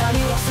どい痛み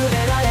忘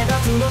れられた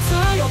ずの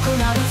強く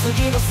なる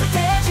次のステ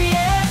ージへ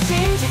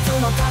真実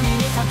のため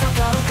に戦う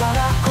か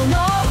らこの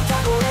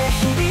歌声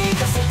響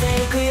かせ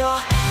ていくよ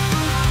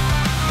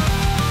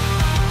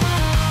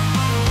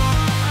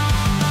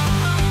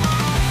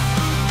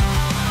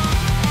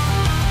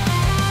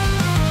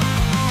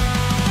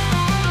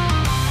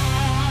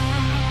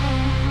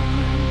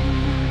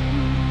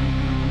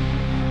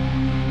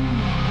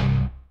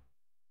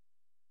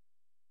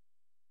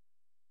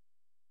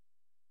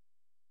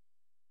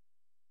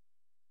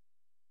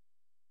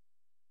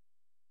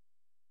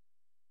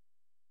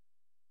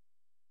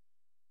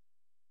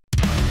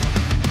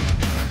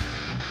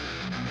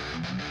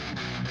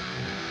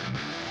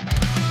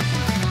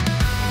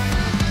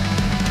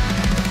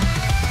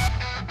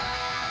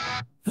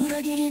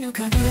裏切りの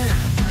影心を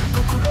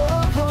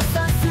刺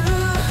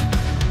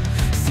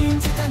す信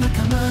じた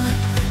仲間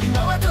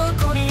今はど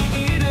こに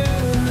いる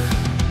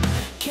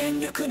権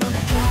力の中で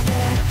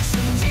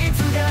真実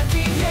が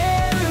消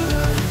える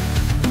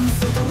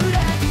嘘と裏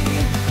切り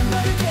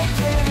まるで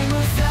ゲーム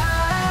さ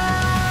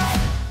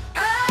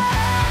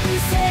見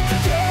せか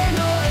けの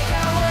笑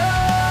顔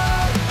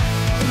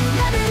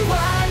裏では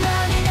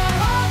何が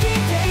起き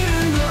ている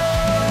の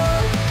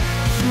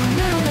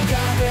夢の中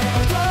で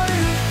踊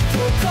る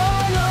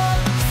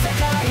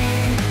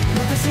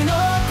私の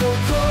心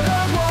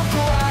も壊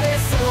れ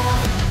そう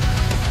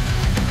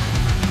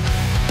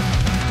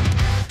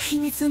秘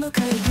密の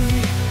会議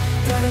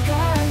誰が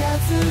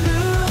操る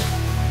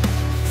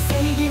正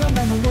義の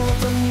名のも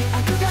とに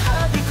悪がは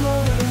びこ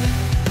る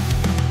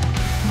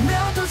目を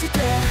閉じて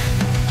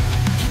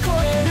聞こ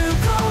える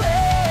声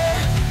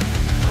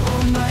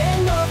お前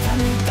のた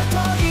めだと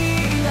言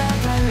いな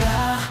がら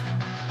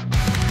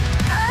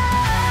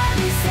見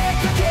せ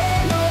かけ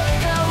の笑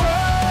顔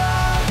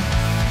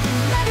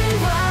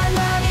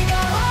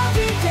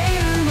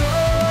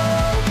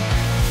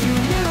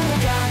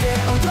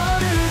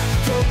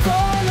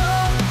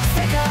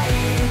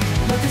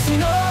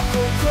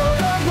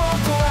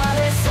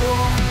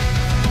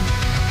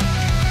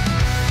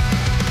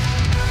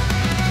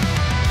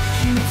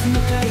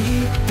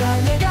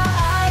誰が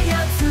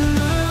操る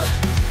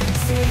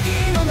正義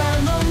の名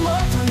のも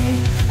とに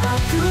悪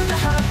が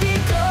はび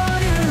こ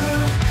る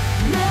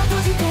目を閉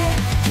じて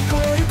聞こ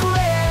える声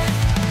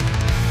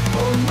お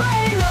前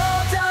の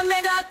た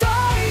めだと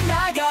言いな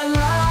が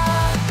ら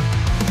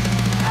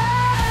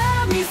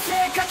見せ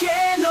かけ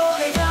の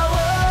笑顔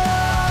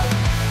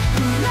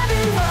裏で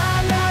は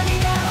何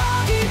が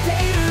起きて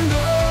いるの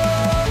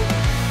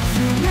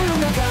夢の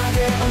中で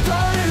踊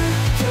る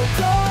虚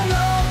構の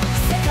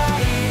世界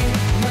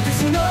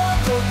私の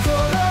心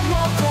も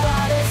壊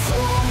れそ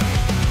う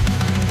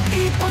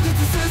一歩ずつ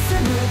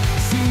進む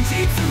真実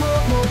を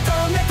求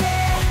めて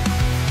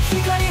光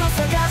を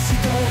探し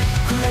て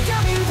暗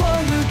闇を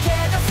抜け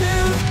出す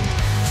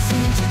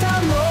信じ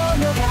たも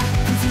のが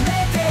崩れ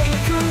てい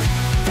く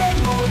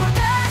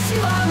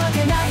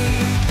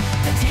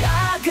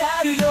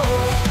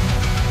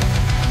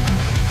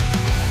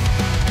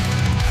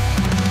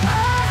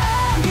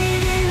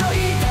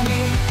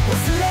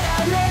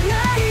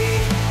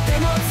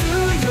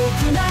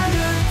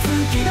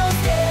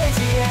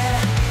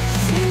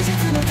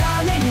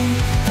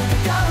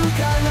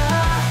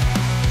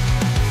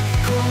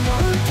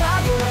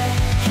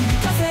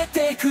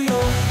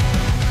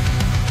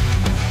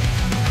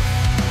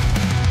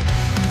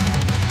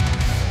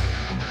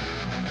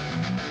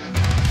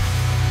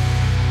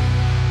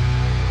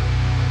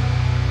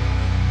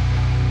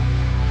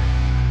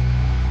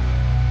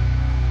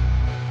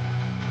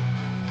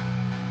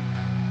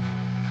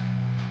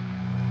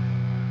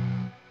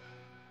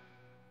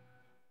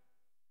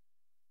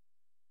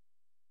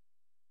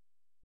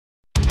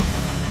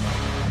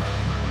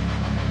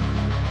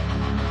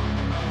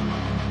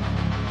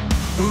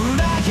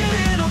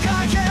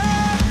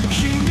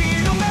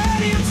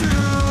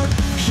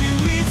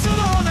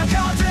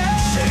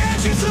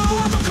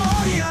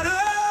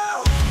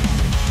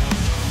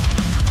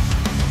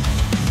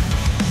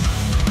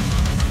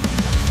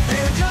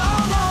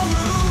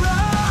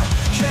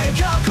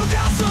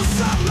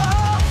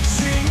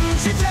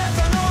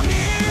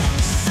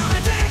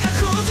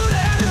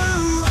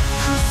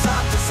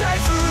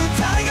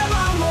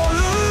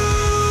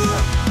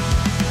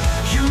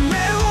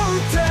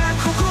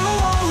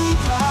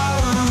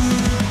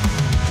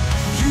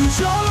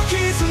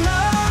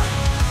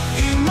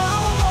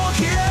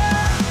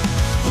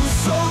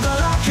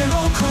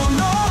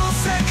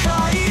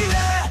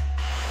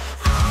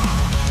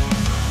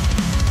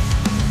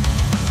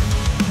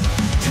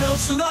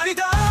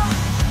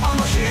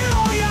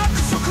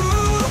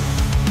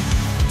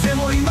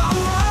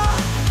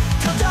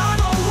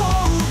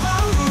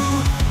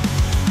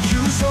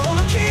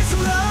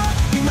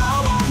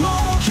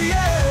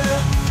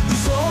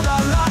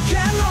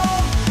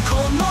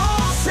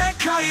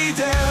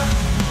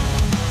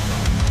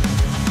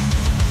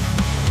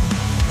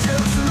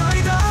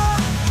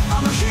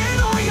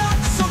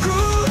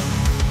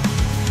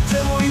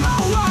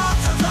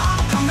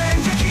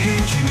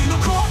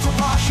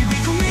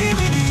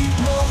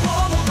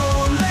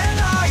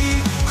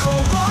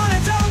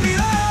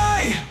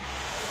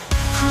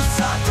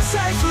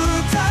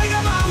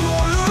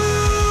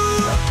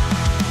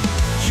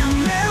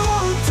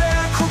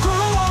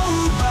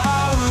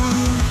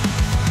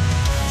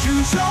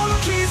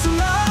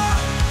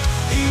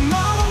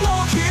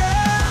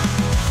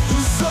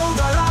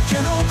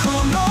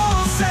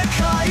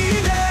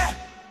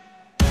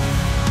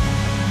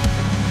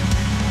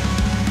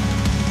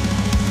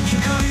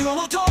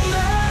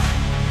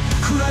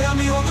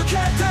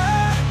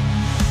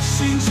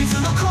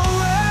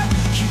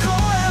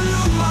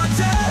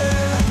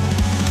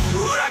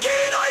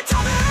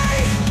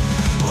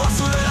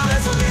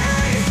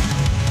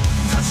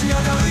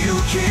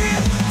気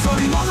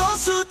取り戻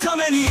すた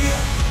めに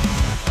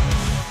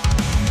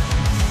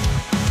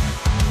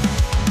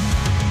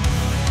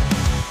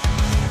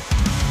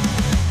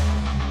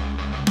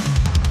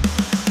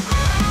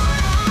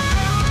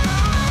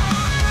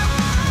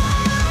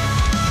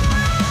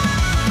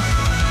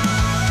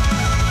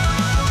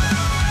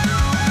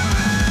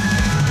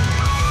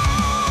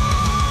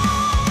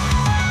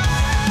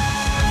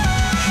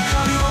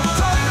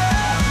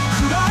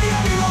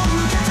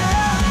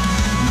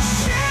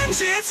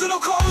実の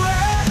声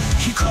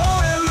聞こ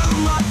える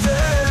まで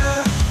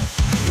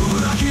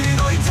裏切り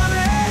の痛み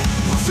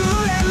忘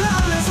れら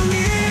れずに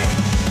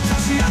立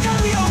ち上が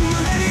るよ胸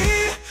に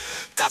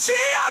立ち上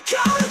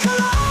がるから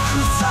腐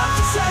っ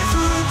たセーフ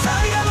ダ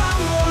イヤ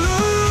守る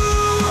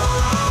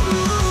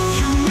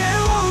夢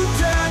を打っ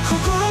て心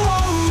を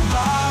奪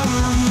う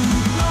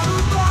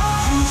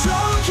友情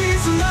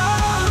絆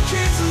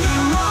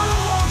今も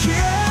消え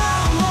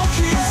嘘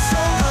だ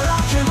ら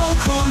けの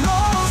この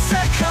世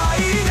界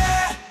で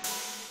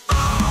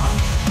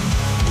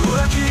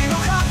裏切りの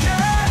影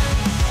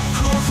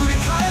こう振り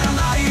返らな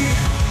い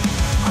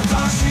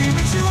新しい道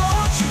を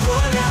自分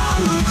で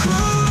歩く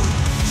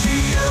自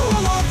由を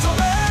求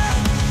め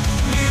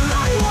未来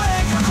を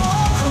描こ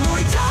うこの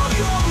痛み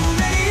を胸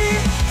に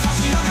立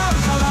ち上がる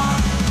から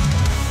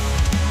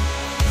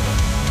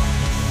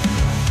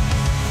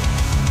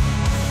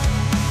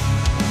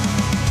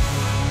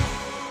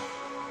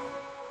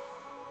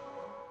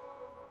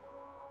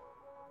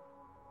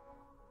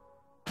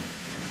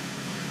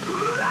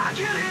裏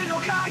切りの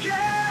影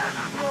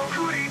もう振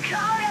り返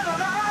ら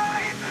な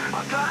い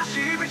新し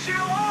い道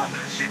を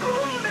自分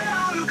で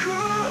歩く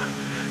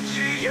自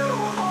由を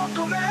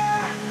求め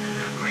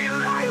未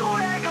来を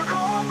描こ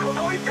うこ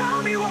の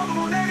痛みを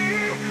胸に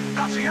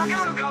立ち上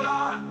がるか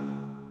ら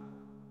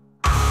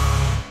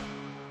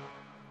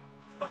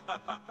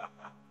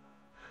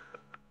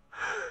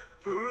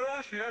う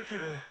わ開け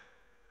る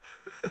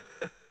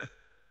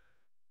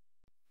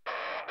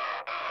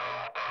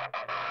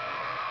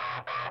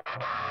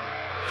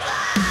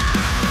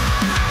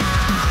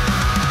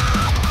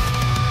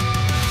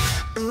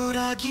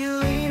裏切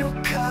りの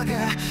影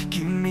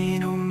君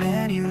の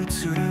目に映る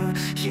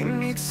秘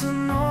密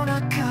の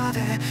中で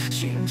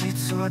真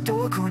実は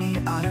どこに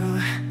ある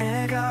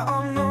笑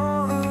顔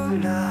の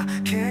裏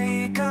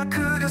計画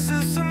が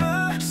進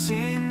む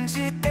信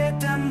じて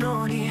た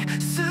のに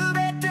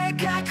全て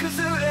が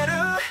崩れる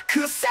腐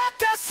っ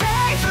たセー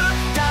フ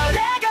誰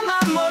が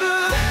守る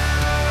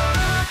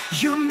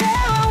夢を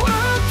打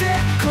って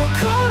心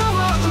を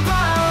奪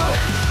う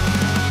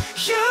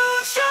友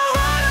情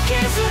の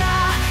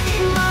絆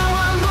今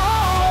はも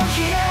う消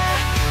え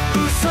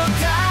嘘だ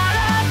ら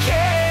け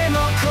の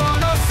こ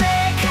の世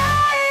界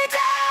で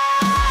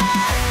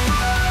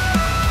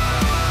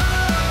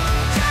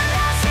ただ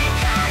世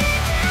界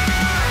で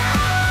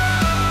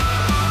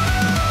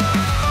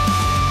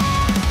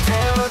手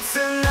をつ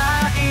な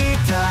い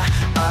だ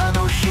あの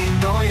日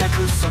の約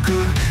束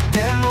で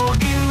も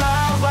今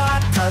は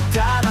ただ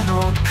の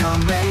仮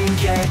面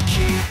劇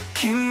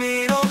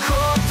君の言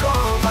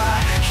葉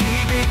響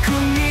く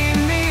耳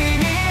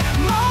に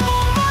も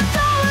う戻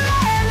れ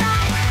な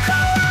い壊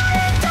れ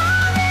た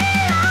未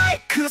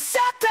来腐っ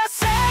たセ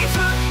ーフ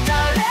誰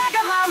が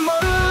守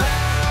る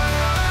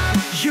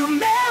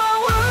夢を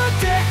打っ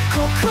て心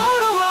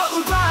を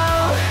奪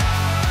う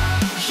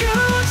友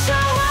情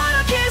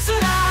の絆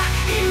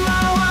今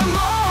はも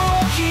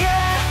う消え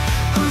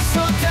嘘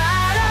だ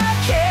ら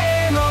け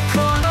のこ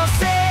の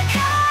世界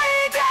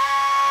で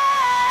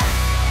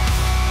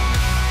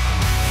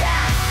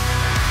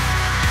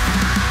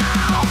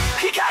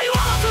光を持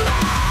つな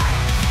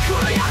暗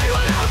闇を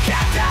抜けて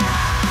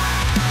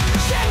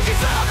真実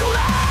の声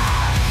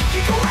聞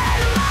こえ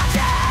るまで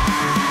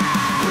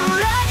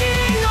裏切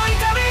りの痛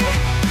み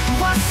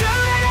忘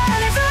れら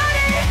れずに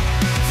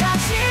立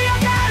ち上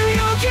がる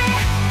勇気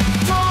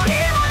取り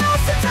戻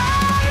すた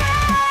め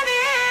に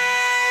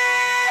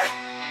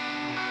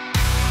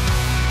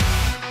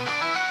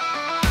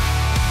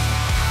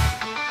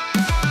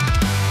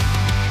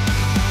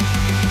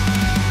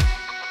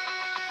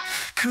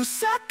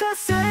腐った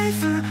セー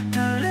フ